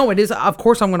No, it. I know it is. Of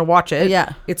course, I'm going to watch it.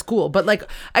 Yeah. It's cool. But like,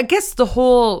 I guess the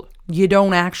whole you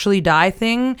don't actually die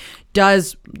thing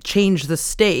does change the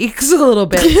stakes a little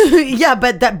bit. Yeah,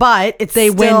 but it's They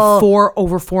win still,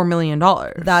 over $4 million.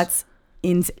 That's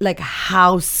like,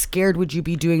 how scared would you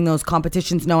be doing those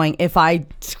competitions knowing if I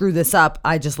screw this up,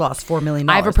 I just lost $4 million?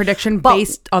 I have a prediction But-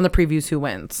 based on the previews who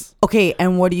wins. Okay,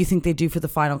 and what do you think they do for the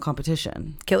final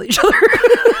competition? Kill each other.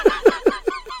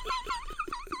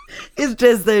 It's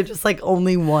just they're just like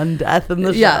only one death in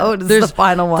the show. This is the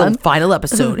final one. The final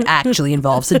episode actually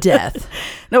involves a death.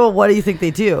 No, but what do you think they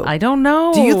do? I don't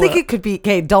know. Do you think it could be?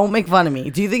 Okay, don't make fun of me.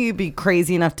 Do you think it'd be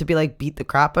crazy enough to be like beat the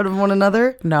crap out of one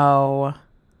another? No.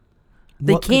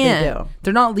 They What could they can't. do?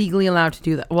 They're not legally allowed to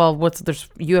do that. Well, there's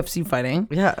UFC fighting.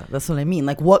 Yeah, that's what I mean.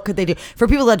 Like, what could they do? For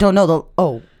people that don't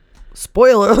know,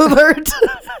 spoiler alert!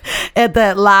 At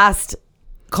that last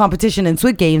competition in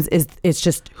Squid Games, it's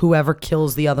just whoever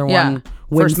kills the other Yeah. one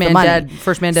wins First man the money. dead.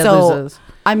 First man dead So, loses.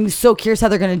 I'm so curious how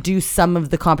they're going to do some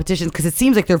of the competitions because it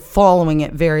seems like they're following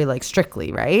it very like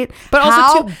strictly, right? But also,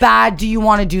 how too- bad do you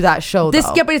want to do that show? This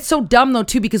though? yeah, but it's so dumb though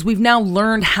too because we've now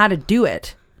learned how to do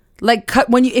it. Like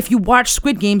if you watch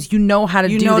Squid Games, you know how to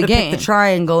you do know the to game. pick the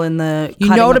triangle in the. You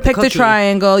cutting know of to pick the cookie.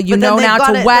 triangle. You But then know they've now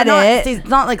got to wet it. It's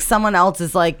not like someone else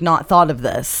is like not thought of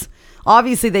this.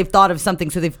 Obviously, they've thought of something,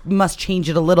 so they must change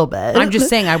it a little bit. I'm just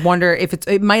saying. I wonder if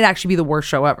it might actually be the worst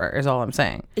show ever. Is all I'm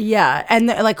saying. yeah, and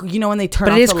like when they turn,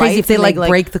 But off it is the crazy if lights they and like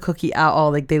break the cookie out.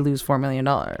 All like they lose $4 million.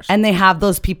 and they have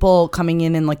those people coming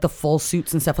in like the full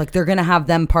suits and stuff. Like they're gonna have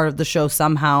them part of the show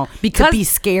somehow to be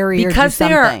scary because or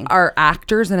do they something. are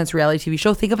actors and it's a reality TV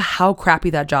show. Think of how crappy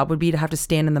that job would be to have to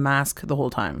stand in the mask the whole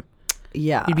time.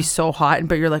 Yeah, You'd be so hot,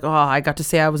 but you're like, oh, I got to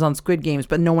say I was on Squid Games,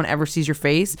 but no one ever sees your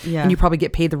face. Yeah. And you probably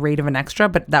get paid the rate of an extra,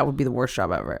 but that would be the worst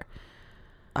job ever.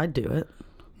 I'd do it.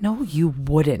 No, you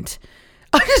wouldn't.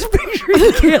 I just picturing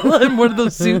Kayla in one of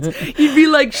those suits. You'd be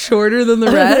like shorter than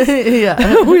the rest.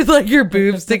 Yeah. With like your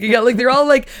boobs sticking out. Like they're all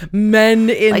like men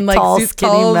in Like like tall, suits, skinny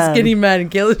tall, men. skinny men.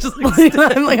 And Kayla's just like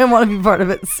I'm like, I want to be part of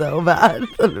it so bad.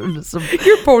 I'm just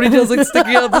your ponytail's like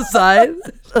sticking out the side.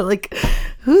 like,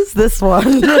 who's this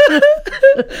one?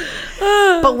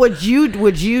 But would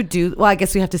you do? Well, I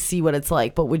guess we have to see what it's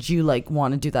like. But would you like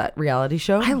want to do that reality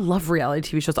show? I love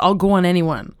reality TV shows. I'll go on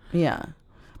anyone. Yeah,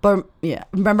 but yeah.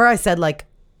 Remember, I said like,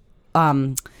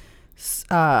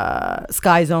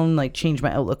 Sky Zone like changed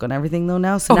my outlook on everything though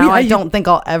now. So Oh, now yeah, I you- don't think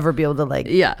I'll ever be able to like.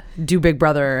 Yeah, do Big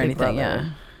Brother or anything. Brother. Yeah,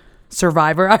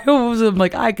 Survivor. I always am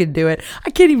like, I could do it. I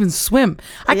can't even swim.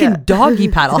 I Yeah. can doggy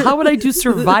paddle. How would I do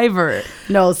Survivor?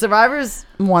 No, Survivor's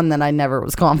one that I never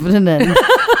was confident in.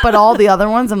 But all the other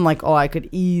ones, I'm like, oh, I could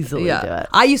easily do it.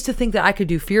 I used to think that I could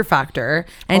do Fear Factor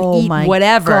and Oh eat my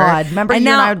whatever. God. Remember, and you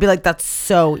and now I would be like, that's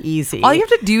so easy. all you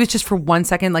have to do is just for 1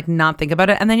 second, like not think about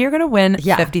it, and then you're gonna win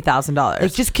Yeah. $50,000.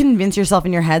 like just convince yourself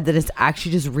in your head that it's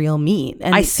actually just real meat.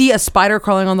 And I see a spider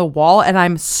crawling on the wall, and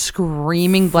I'm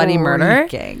screaming bloody murder.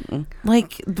 freaking. terrifying.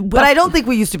 Like, But I don't think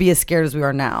we used to be as scared as we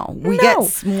are now. We get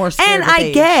more scared. And with I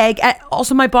age. gag.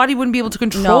 Also, my body wouldn't be able to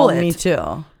control it. Me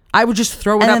too. I would just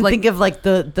throw it And up. then Like, think of like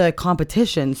the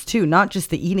competitions too, not just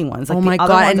the eating ones. Like oh the my other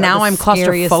god! ones And are now the I'm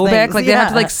scariest claustrophobic. things. Like they have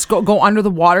to like go under the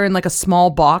water in like a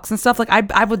small box and stuff. Like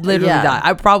I would literally die.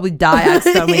 I would probably die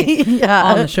accidentally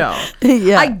on the show.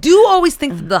 Yeah. I do always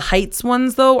think that the heights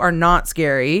ones though are not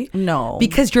scary. No.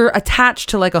 because you're attached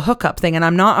to like a hookup thing, and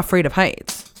I'm not afraid of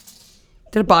heights.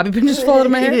 Did a bobby pin just fall out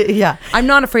of my hair? Yeah. I'm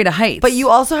not afraid of heights. But you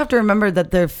also have to remember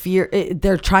that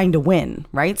they're trying to win,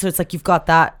 right? So it's like you've got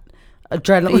that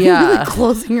adrenaline. Yeah. You're like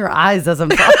closing your eyes as I'm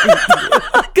talking to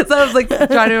you. because I was like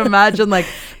trying to imagine like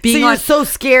being So you're on. so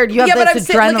scared. You have but this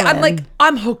I'm adrenaline. saying,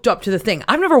 I'm hooked up to the thing.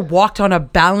 I've never walked on a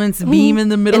balance beam in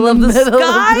the middle In of the middle of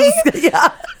sky. the sky.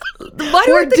 Yeah. Why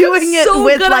do We're I think doing I'm it so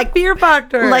with good like at fear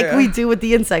factor, like we do with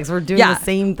the insects. We're doing the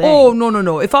same thing. Oh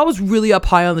no! If I was really up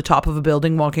high on the top of a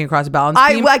building, walking across a balance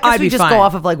beam, I guess I'd we be just fine. go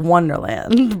off of like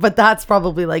Wonderland, but that's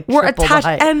probably like We're triple the attached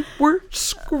height. and we're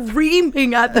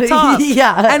screaming at the top.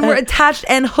 Yeah. and we're attached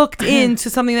and hooked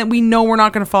into something that we know we're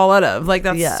not going to fall out of. Like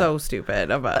that's Yeah. so stupid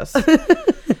of us.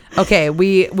 Okay,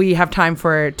 we have time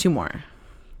for 2 more.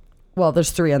 Well,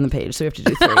 there's 3 on the page, so we have to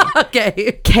do 3.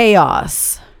 Okay.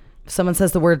 Chaos. Someone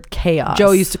says the word chaos.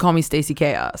 Joe used to call me Stacey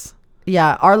Chaos.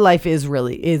 Yeah, our life is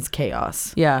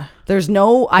chaos. Yeah. There's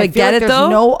no. I feel get like it, there's though?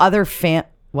 no other fan.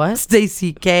 What?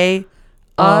 Stacey K.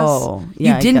 Oh,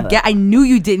 yeah, I you didn't get it. get. I knew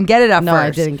you didn't get it at No,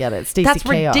 first. I didn't get it. Stacey That's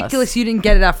Chaos. ridiculous. You didn't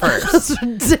get it at first. That's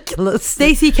ridiculous.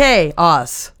 Stacey K.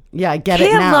 Us. Yeah, I get it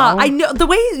Kayla, now. I know the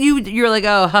way you're like,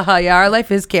 oh, haha, yeah, our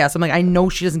life is chaos. I'm like, I know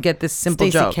she doesn't get this simple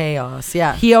Stacey joke. Chaos.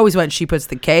 Yeah. He always went. She puts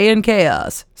the K in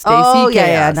chaos. Stacey Oh Chaos.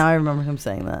 yeah. Now I remember him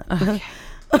saying that.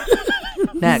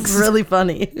 Next. It's really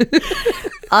funny.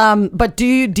 But do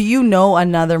you know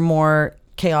another more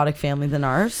chaotic family than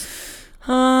ours?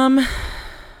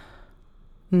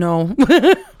 No.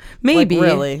 Maybe. Like,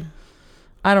 really?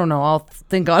 I don't know. I'll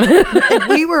think on it. If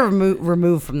we were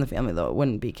removed from the family, though, it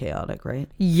wouldn't be chaotic, right?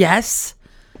 Yes.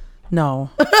 No.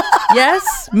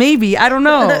 Yes. Maybe. I don't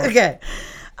know. Okay.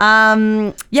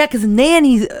 Yeah, because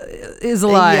Nanny is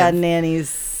alive. Yeah,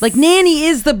 Nanny's Like Nanny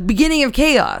is the beginning of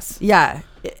chaos. yeah.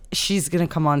 She's gonna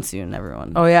come on soon,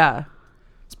 everyone. Oh yeah.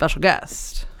 Special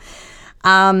guest.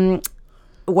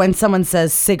 When someone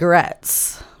says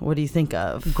cigarettes, what do you think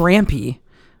of? Grampy.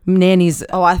 Nanny's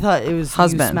Oh, I thought it was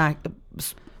Husband. You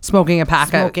smoking a pack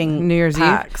Smoking at New Year's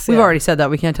packs, Eve. We've yeah. already said that.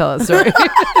 We can't tell that story.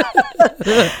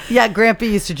 Yeah, Grandpa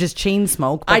used to just chain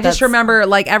smoke. But I just remember,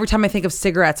 like, every time I think of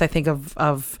cigarettes, I think of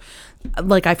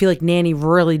like, I feel like Nanny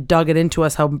really dug it into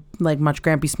us how like much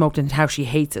Grampy smoked and how she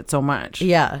hates it so much.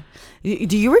 Yeah.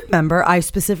 Do you remember? I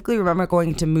specifically remember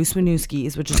going to Moose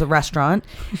Winooski's, which is a restaurant,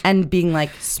 and being like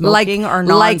smoking or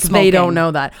non-smoking. Like they don't know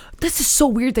that. This is so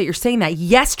weird that you're saying that.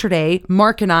 Yesterday,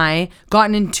 Mark and I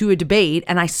gotten into a debate,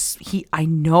 and I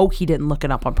know he didn't look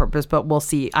it up on purpose, but we'll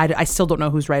see. I still don't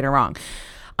know who's right or wrong.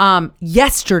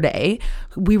 Yesterday,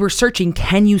 we were searching,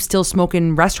 can you still smoke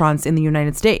in restaurants in the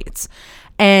United States?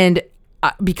 And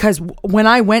because when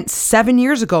I went 7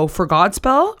 years ago for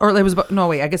Godspell, or it was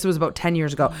I guess it was about 10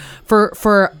 years ago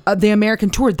for the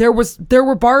American tour, there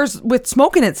were bars with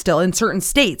smoke in it still in certain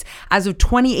states. As of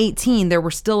 2018, there were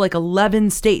still like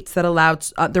 11 states that allowed.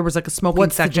 There was like a smoking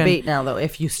What's section. the debate now, though?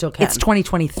 If you still can, It's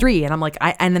 2023, and I'm like,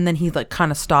 and then he like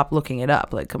kind of stopped looking it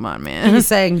up. Like, come on, man. He's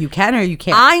saying you can or you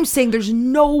can't. I'm saying there's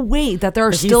no way that there are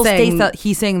But he's still saying- states that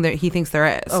he's saying that he thinks there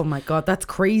is. Oh my god, that's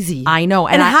crazy. I know,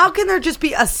 And, and how can there just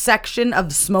be a section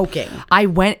of smoking? I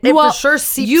went. It for sure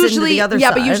seeps into the other yeah,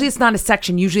 side. but usually it's not a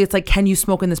section. Usually it's like, can you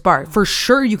smoke in this bar? For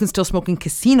sure, you can still smoke in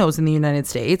casinos in the United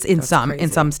States. In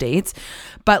some states,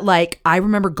 but like I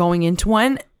remember going into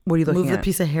one. What are you looking Move at? the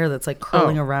piece of hair that's like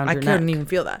curling around your I couldn't neck. even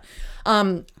feel that.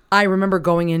 I remember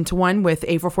going into one with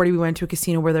A440. We went to a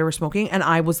casino where they were smoking, and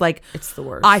I was like, It's the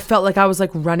worst. I felt like I was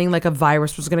like running, like a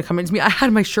virus was going to come into me. I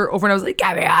had my shirt over, and I was like,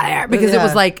 get me out of here, because it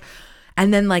was Yeah. like.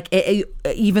 And then like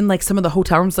even like some of the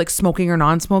hotel rooms, like smoking or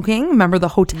non-smoking. Remember the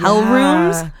hotel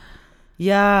rooms?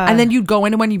 Yeah. And then you'd go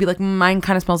into one, you'd be like, mine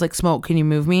kind of smells like smoke. Can you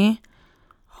move me?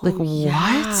 Like,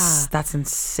 what? That's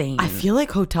insane. I feel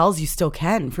like hotels you still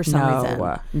can for some reason.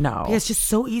 No. Yeah, it's just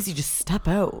so easy. Just step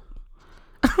out.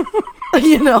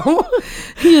 You know?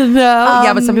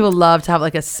 Yeah, but some people love to have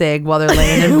like a cig while they're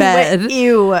laying in bed.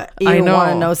 Ew. I know.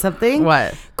 Want to know something?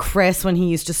 What? Chris, when he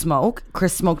used to smoke,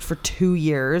 Chris smoked for 2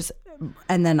 years,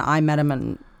 and then I met him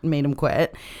and made him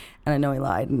quit. and I know he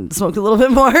lied and smoked a little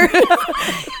bit more.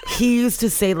 He used to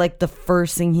say like the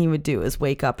first thing he would do is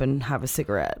wake up and have a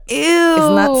cigarette. Ew.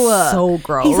 Isn't that so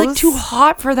gross? He's like too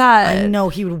hot for that. I know.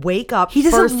 He would wake up. He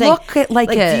doesn't first thing, look like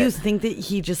it. Do you think that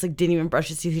he just like didn't even brush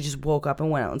his teeth? He just woke up and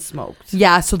went out and smoked.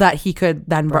 Yeah, so that he could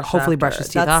then hopefully brush his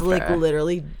teeth That's after. like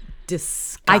literally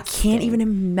disgusting. I can't even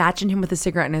imagine him with a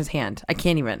cigarette in his hand. I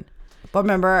can't even. But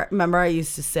remember I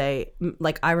used to say,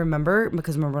 like, I remember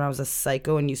when I was a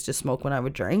psycho and used to smoke when I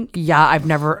would drink. Yeah, I've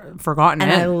never forgotten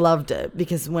And it. I loved it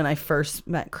because when I first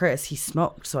met Chris, he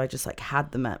smoked. So I just like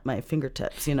had them at my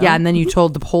fingertips, you know? Yeah, and then you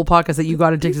told the whole podcast that you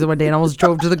got addicted to one day and almost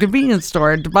drove to the convenience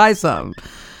store to buy some.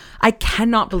 I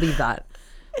cannot believe that.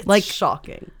 It's like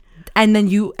shocking. And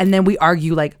then we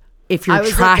argue like if you're I was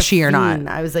trashy like or not. fiend.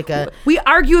 I was like We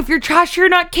argue if you're trashy or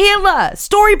not, Kayla.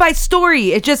 Story by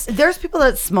story. It just there's people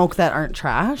that smoke that aren't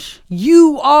trash.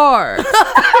 you are.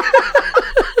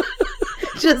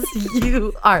 Just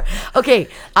you are. Okay,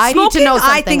 I need to know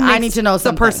something. I need to know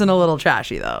something. The person a little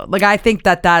trashy though. Like I think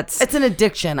that's It's an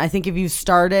addiction. I think if you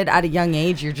started at a young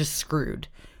age, you're just screwed.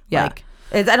 Yeah. Like,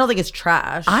 I don't think it's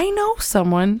trash. I know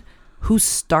someone who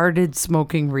started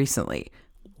smoking recently.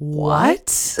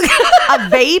 What? A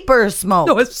vapor smoke.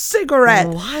 No, a cigarette.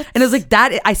 What? And it's like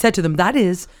that. I said to them, that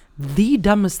is the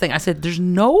dumbest thing. I said,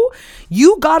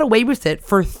 you got away with it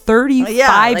for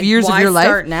 35 years of your life.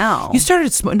 Start now? You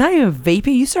started smoking, not even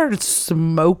vaping. You started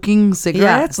smoking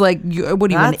cigarettes. Yeah. Like,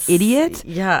 what are you, an idiot?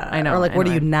 Yeah. I know. Or like, what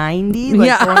are anyway. you, 90? Like,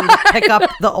 Yeah. going to pick up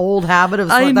the old habit of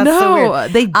smoking. I That's so know.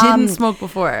 weird. They didn't smoke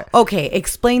before. Okay,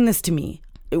 explain this to me.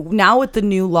 Now with the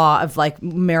new law of like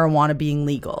marijuana being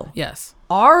legal. Yes.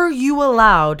 Are you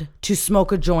allowed to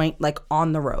smoke a joint like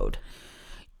on the road?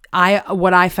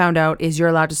 What I found out is you're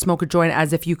allowed to smoke a joint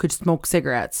as if you could smoke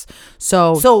cigarettes.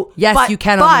 So yes, you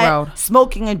can on the road.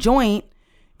 Smoking a joint,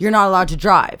 you're not allowed to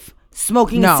drive.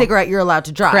 Smoking a cigarette, you're allowed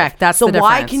to drive. Correct. That's so the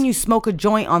why difference. can you smoke a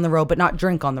joint on the road but not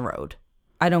drink on the road?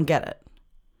 I don't get it.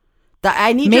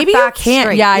 I need Maybe your you facts can't.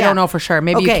 straight. Yeah, I don't know for sure.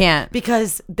 Maybe you can't.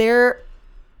 Because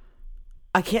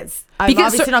I can't. I'm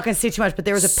obviously not going to say too much, but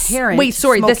there was a parent. Wait,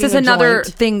 sorry. This smoking is a another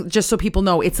joint. thing. Just so people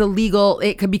know, it's illegal.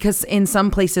 It could, because in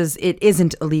some places it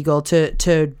isn't illegal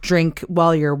to drink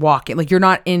while you're walking. Like you're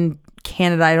not in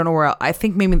Canada. I don't know where else. I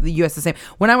think maybe the US is the same.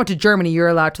 When I went to Germany, you're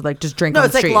allowed to like just drink. No, on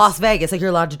it's the like streets. Las Vegas. Like you're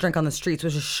allowed to drink on the streets,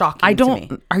 which is shocking. to me.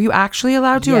 Are you actually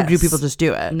allowed to, or do Yes. people just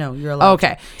do it? No, you're allowed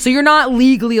Okay, so you're not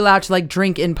legally allowed to like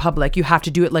drink in public. You have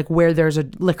to do it like where there's a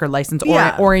liquor license,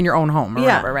 or in your own home or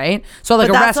whatever, right? So like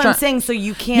but a that's restaurant. what I'm saying. So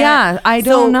you can't. Yeah, I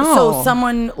don't know. So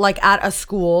someone like at a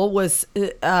school was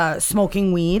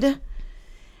smoking weed,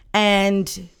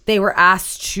 and they were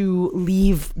asked to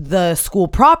leave the school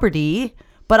property.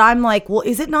 But I'm like, well,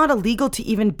 is it not illegal to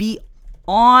even be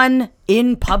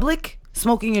in public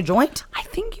smoking a joint? I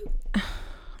think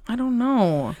I don't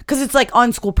know. Because it's like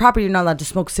on school property, you're not allowed to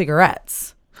smoke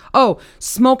cigarettes. Oh,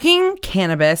 smoking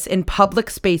cannabis in public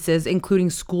spaces, including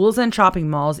schools and shopping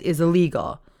malls, is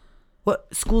illegal. What,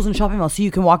 schools and shopping malls? So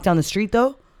you can walk down the street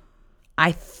though?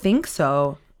 I think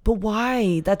so. But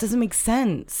why? That doesn't make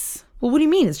sense. Well, what do you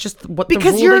mean? It's just what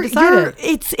Because the rule they decided.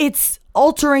 it's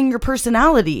altering your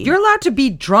personality. You're allowed to be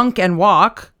drunk and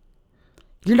walk.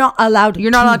 You're not allowed.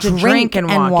 You're not allowed to drink and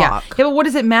walk. walk. Yeah, but what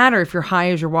does it matter if you're high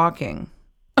as you're walking?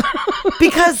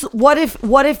 Because what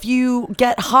if you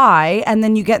get high and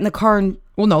then you get in the car and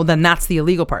Well, no, then that's the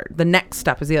illegal part. The next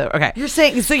step is the other. Okay. you're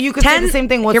saying so you could say the same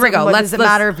thing. Here we go. What does it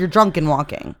matter if you're drunk and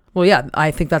walking? Well, yeah,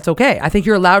 I think that's okay. I think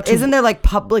you're allowed to. Isn't there like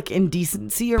public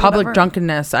indecency or public whatever?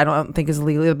 drunkenness? I don't think is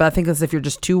illegal, but I think that's if you're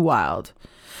just too wild.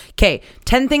 Okay,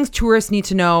 10 things tourists need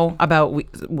to know about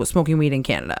smoking weed in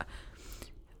Canada.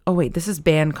 Oh wait, this is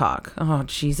Bangkok. Oh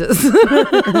Jesus!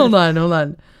 hold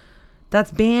on.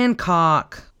 That's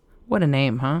Bangkok. What a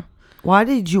name, huh? Why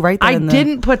did you write that? I in the,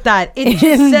 didn't put that. It in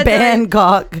just said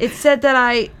Bangkok. It said that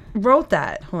I wrote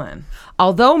that. Hold on.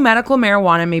 Although medical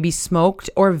marijuana may be smoked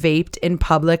or vaped in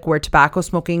public where tobacco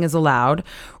smoking is allowed,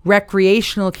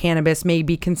 recreational cannabis may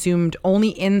be consumed only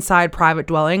inside private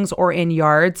dwellings or in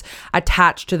yards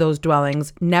attached to those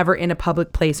dwellings, never in a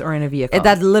public place or in a vehicle.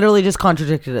 That literally just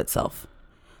contradicted itself.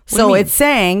 do you So mean? it's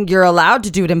saying you're allowed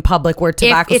to do it in public where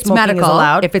tobacco if it's smoking medical, is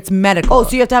allowed. if it's medical. Oh,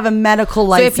 so you have to have a medical So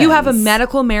license. if you have a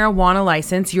medical marijuana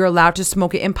license, you're allowed to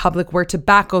smoke it in public where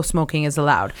tobacco smoking is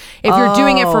allowed. If you're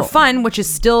doing it for fun, which is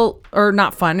still, or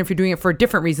not fun, if you're doing it for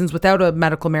different reasons without a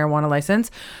medical marijuana license,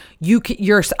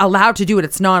 you're allowed to do it.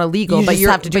 It's not illegal, You but just you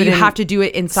have to do it you in have to do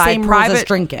it inside same rules as private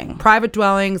drinking. private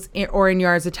dwellings or in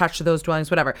yards attached to those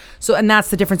dwellings, whatever. So, and that's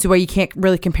the difference where you can't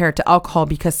really compare it to alcohol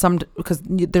because there's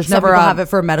Some never people have it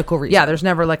for a medical reason. yeah, there's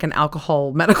never like an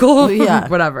alcohol medical Yeah.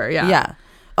 whatever. Yeah. Yeah.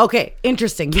 Okay,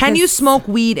 interesting. Can you smoke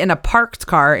weed in a parked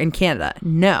car in Canada?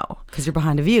 No. Because you're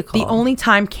behind a vehicle. The only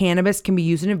time cannabis can be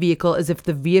used in a vehicle is if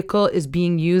the vehicle is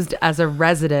being used as a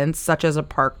residence, such as a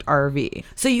parked RV.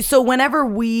 So whenever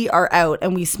we are out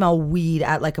and we smell weed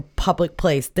at like a public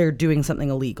place, they're doing something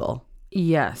illegal.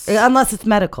 Yes. Unless it's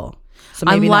medical. So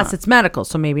maybe Unless not. it's medical,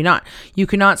 so maybe not. You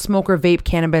cannot smoke or vape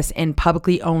cannabis in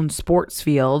publicly owned sports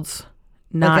fields.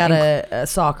 Like at a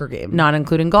soccer game. Not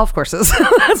including golf courses.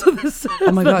 That's what this says.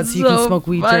 Oh my God, so you can smoke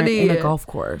weed funny. in a golf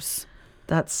course.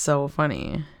 That's so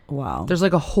funny. Wow. There's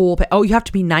like a whole... you have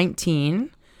to be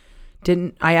 19.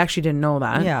 I actually didn't know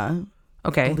that. Yeah.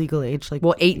 Okay. The legal age. Like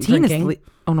 18 drinking. is...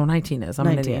 oh, no, 19 is. I'm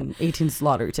 19. an idiot. 18 is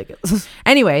lottery tickets.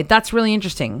 Anyway, that's really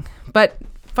interesting. But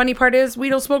funny part is we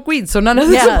don't smoke weed, so none of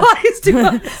this applies to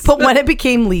us. But when it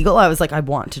became legal, I was like, I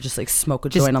want to just like smoke a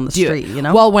joint on the street, you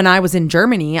know? Well, when I was in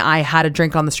Germany, I had a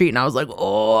drink on the street and I was like,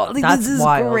 oh, like, That's this is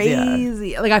wild,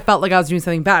 crazy. Like I felt like I was doing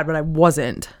something bad, but I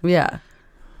wasn't. Yeah.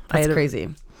 That's had crazy.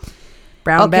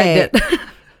 Brown bagged it.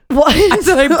 What? I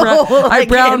said I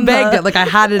brown bagged it. Like I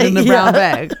had it in the brown Yeah.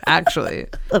 bag, actually.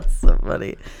 That's so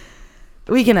funny.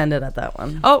 We can end it at that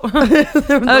one. Oh,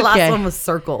 The last okay. one was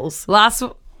circles. Last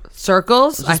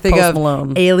circles. I think Post of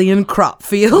Malone. alien crop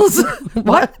fields.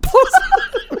 What?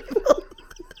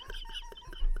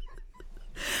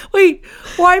 Wait,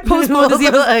 why Post Malone? Does he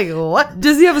have like, what?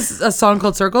 Does he have a song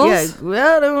called Circles? Yeah,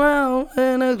 round and round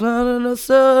in a cloud of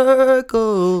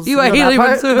circles. You are know that alien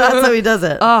part? with- That's how he does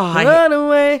it. Oh, run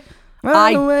away.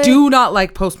 I do not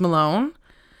like Post Malone.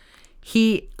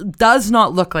 He does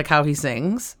not look like how he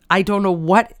sings. I don't know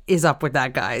what is up with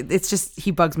that guy. It's just,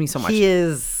 he bugs me so much. He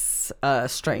is a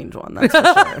strange one, that's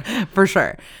for sure. For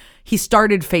sure. He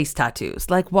started face tattoos.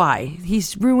 Like, why?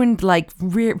 He's ruined like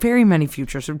very many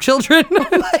futures of children. Oh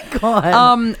my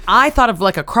God. I thought of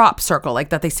like a crop circle, like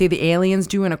that they say the aliens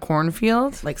do in a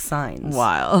cornfield. Like Signs.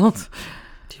 Wild.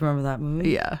 Do you remember that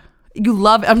movie? Yeah. You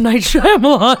love M. Night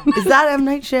Shyamalan. Is that M.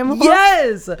 Night Shyamalan?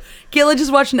 Yes. Kayla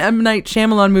just watched an M. Night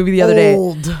Shyamalan movie the other day.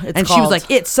 Old, it's and she was called. like,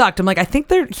 it sucked. I'm like, I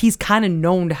think he's kind of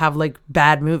known to have like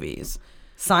bad movies.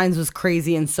 Signs was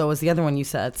crazy, and so was the other one you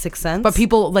said, Sixth Sense. But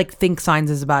people like think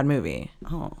Signs is a bad movie.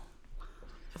 Oh.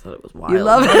 I thought it was wild. You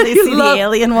love it. When they You see love- the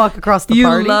alien walk across the You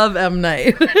party. love M.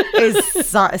 Night. Is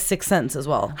Sixth Sense as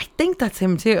well. I think that's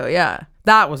him too. Yeah.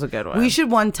 That was a good one. We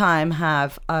should one time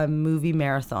have a movie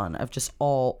marathon of just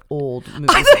all old movies.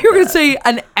 I thought you were going to say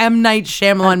an M. Night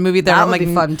Shyamalan movie there. That I'm would like,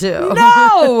 be fun too.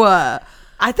 No.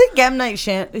 I think M. Night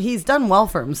he's done well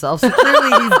for himself. So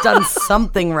clearly he's done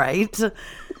something right.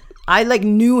 I like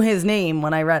knew his name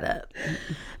when I read it.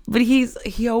 But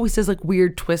he always does like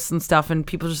weird twists and stuff, and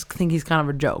people just think he's kind of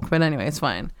a joke. But anyway, it's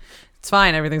fine. It's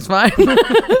fine. Everything's fine.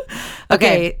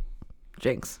 Okay.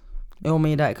 Jinx. You want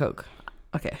me a Diet Coke?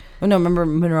 Okay. Oh no, remember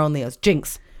Monroe and Leo's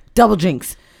Jinx, double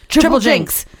Jinx, triple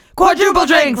Jinx, quadruple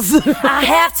Jinx. I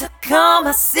have to call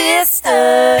my sister.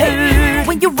 Hey,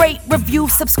 when you rate, review,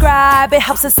 subscribe, it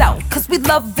helps us out. Cause we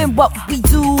loving what we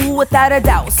do without a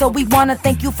doubt. So we wanna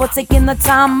thank you for taking the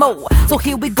time, oh. So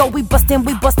here we go, we bustin'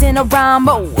 a rhyme,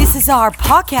 oh. This is our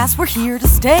podcast, we're here to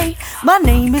stay. My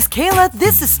name is Kayla,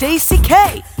 this is Stacey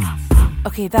K.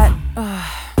 Okay, that,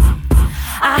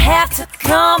 I have to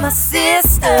call my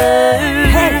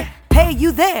sister. Hey,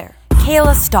 you there.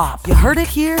 Kayla, stop. You heard it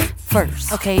here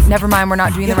first. Okay, never mind. We're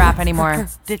not doing the rap anymore. Heard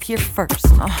it here first.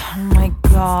 Oh my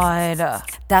god.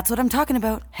 That's what I'm talking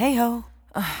about. Hey ho.